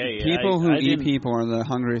turf. People who eat people are the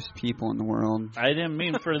hungriest people in the world. I didn't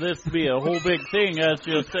mean for this to be a whole big thing. I was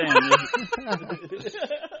just saying.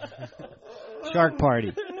 Shark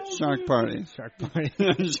Party. Shark Party. Shark Party.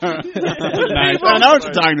 Nice. I know what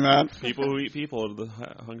you're talking about. People who eat people are the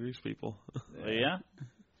hungriest people. Yeah.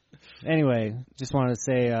 Anyway, just wanted to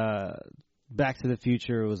say Back to the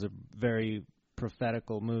Future was a very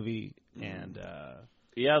prophetical movie, and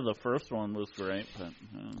Yeah, the first one was great, but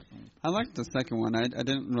I liked the second one. I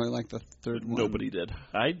didn't really like the third one. Nobody did.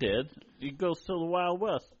 I did. He goes to the Wild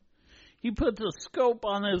West. He puts a scope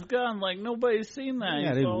on his gun like nobody's seen that. Yeah,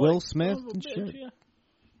 He's dude, all Will like, Smith "Son of a and bitch," shit. yeah.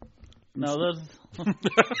 No, that's...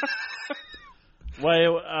 Why,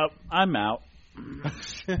 I'm out.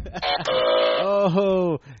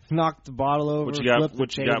 Oh, knocked the bottle over. What you got? flipped the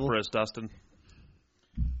What you got table. for us, Dustin?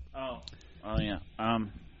 Oh yeah.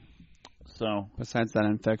 So, Besides that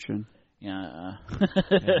infection. yeah, Yeah,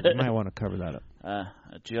 you might want to cover that up. a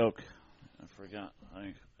joke. I forgot.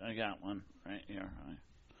 I got one right here.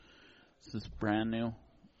 This is brand new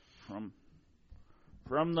from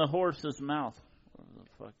the horse's mouth. Whatever the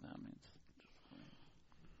fuck that means.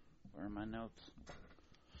 Where are my notes?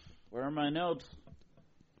 Where are my notes?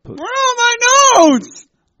 Where are my notes?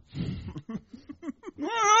 Where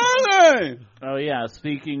are they? Oh, yeah,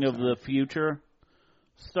 speaking of the future,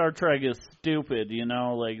 Star Trek is stupid, you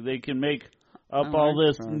know? Like, they can make up all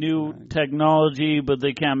this new technology, but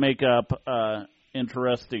they can't make up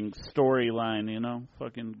interesting storyline, you know?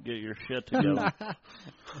 Fucking get your shit together.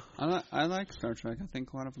 I like Star Trek. I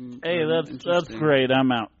think a lot of them. Hey, that's great.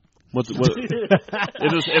 I'm out. What?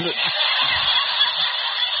 It is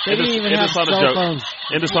They didn't even have cell phones.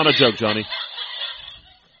 End us on a joke, Johnny.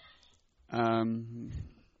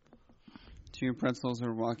 Two pretzels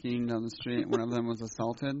were walking down the street. One of them was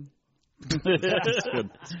assaulted. That's good.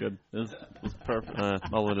 That's good. That's perfect.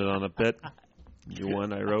 I'll end it on a bit. New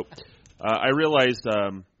one I wrote. I realized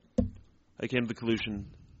I came to the conclusion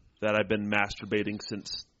that I've been masturbating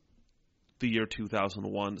since the year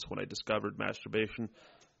 2001. Is when I discovered masturbation.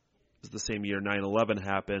 It was the same year 9/11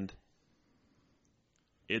 happened.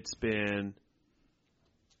 It's been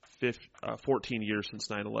 14 years since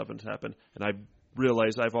 9/11 happened, and I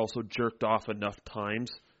realized I've also jerked off enough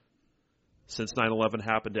times since 9/11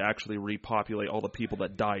 happened to actually repopulate all the people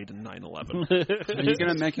that died in 9/11. Are you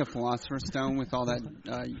going to make a philosopher's stone with all that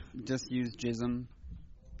disused jism?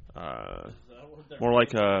 More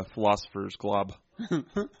like a philosopher's glob.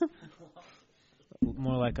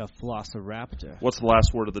 More like a velociraptor. What's the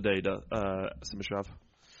last word of the day, Simashov?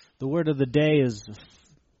 The word of the day is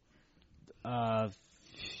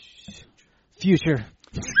future.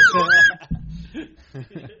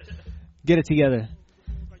 Get it together.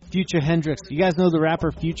 Future Hendrix. You guys know the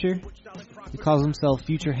rapper Future? He calls himself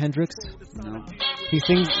Future Hendrix. No. He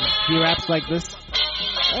raps like this.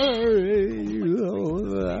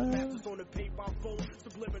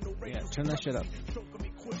 Yeah, turn that shit up.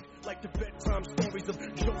 Like the bedtime stories of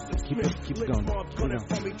Joseph Keep it going. Running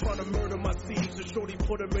from me, trying to murder my seeds. So shorty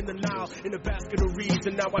put him in the Nile in a basket of reeds,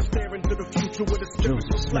 and now I stare into the future with a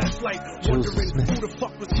spiritual flashlight, wondering who the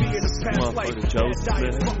fuck was me in the past life.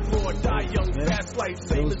 Die fuck Lord, die young, fast life,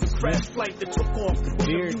 same as a crash flight that took off when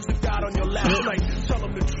the music died on your last night. Tell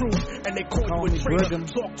them the truth, and they call you a traitor.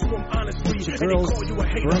 Talk to them honestly, and they call you a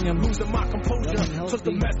hater. Losing my composure, cause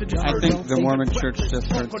the message is I think the Mormon Church just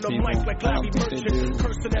hurts people. I don't think they do as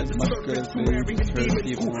much good as they hurt people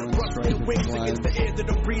and destroy people's lives.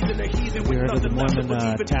 We heard of the Mormon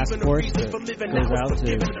task force that goes out to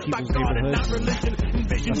people's neighborhoods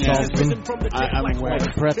and assaults them. I'm aware.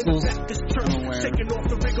 Like pretzels. I'm aware. Off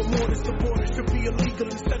the rigor mortis, the border should be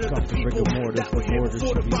illegal.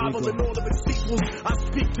 I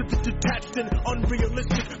speak to the detached and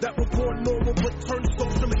unrealistic that were born normal but turned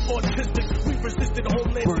socially autistic. We resisted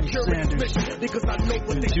homeland security mission because I know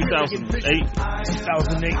what they 2008.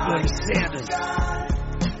 Bernie Sanders.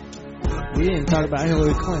 We didn't talk about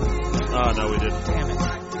Hillary Clinton. Oh, no, we didn't. Damn it.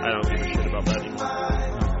 I don't give a shit about that anymore.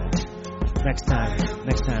 Next time,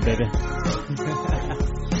 baby.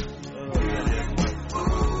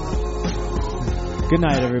 Good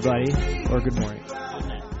night, everybody, or good morning.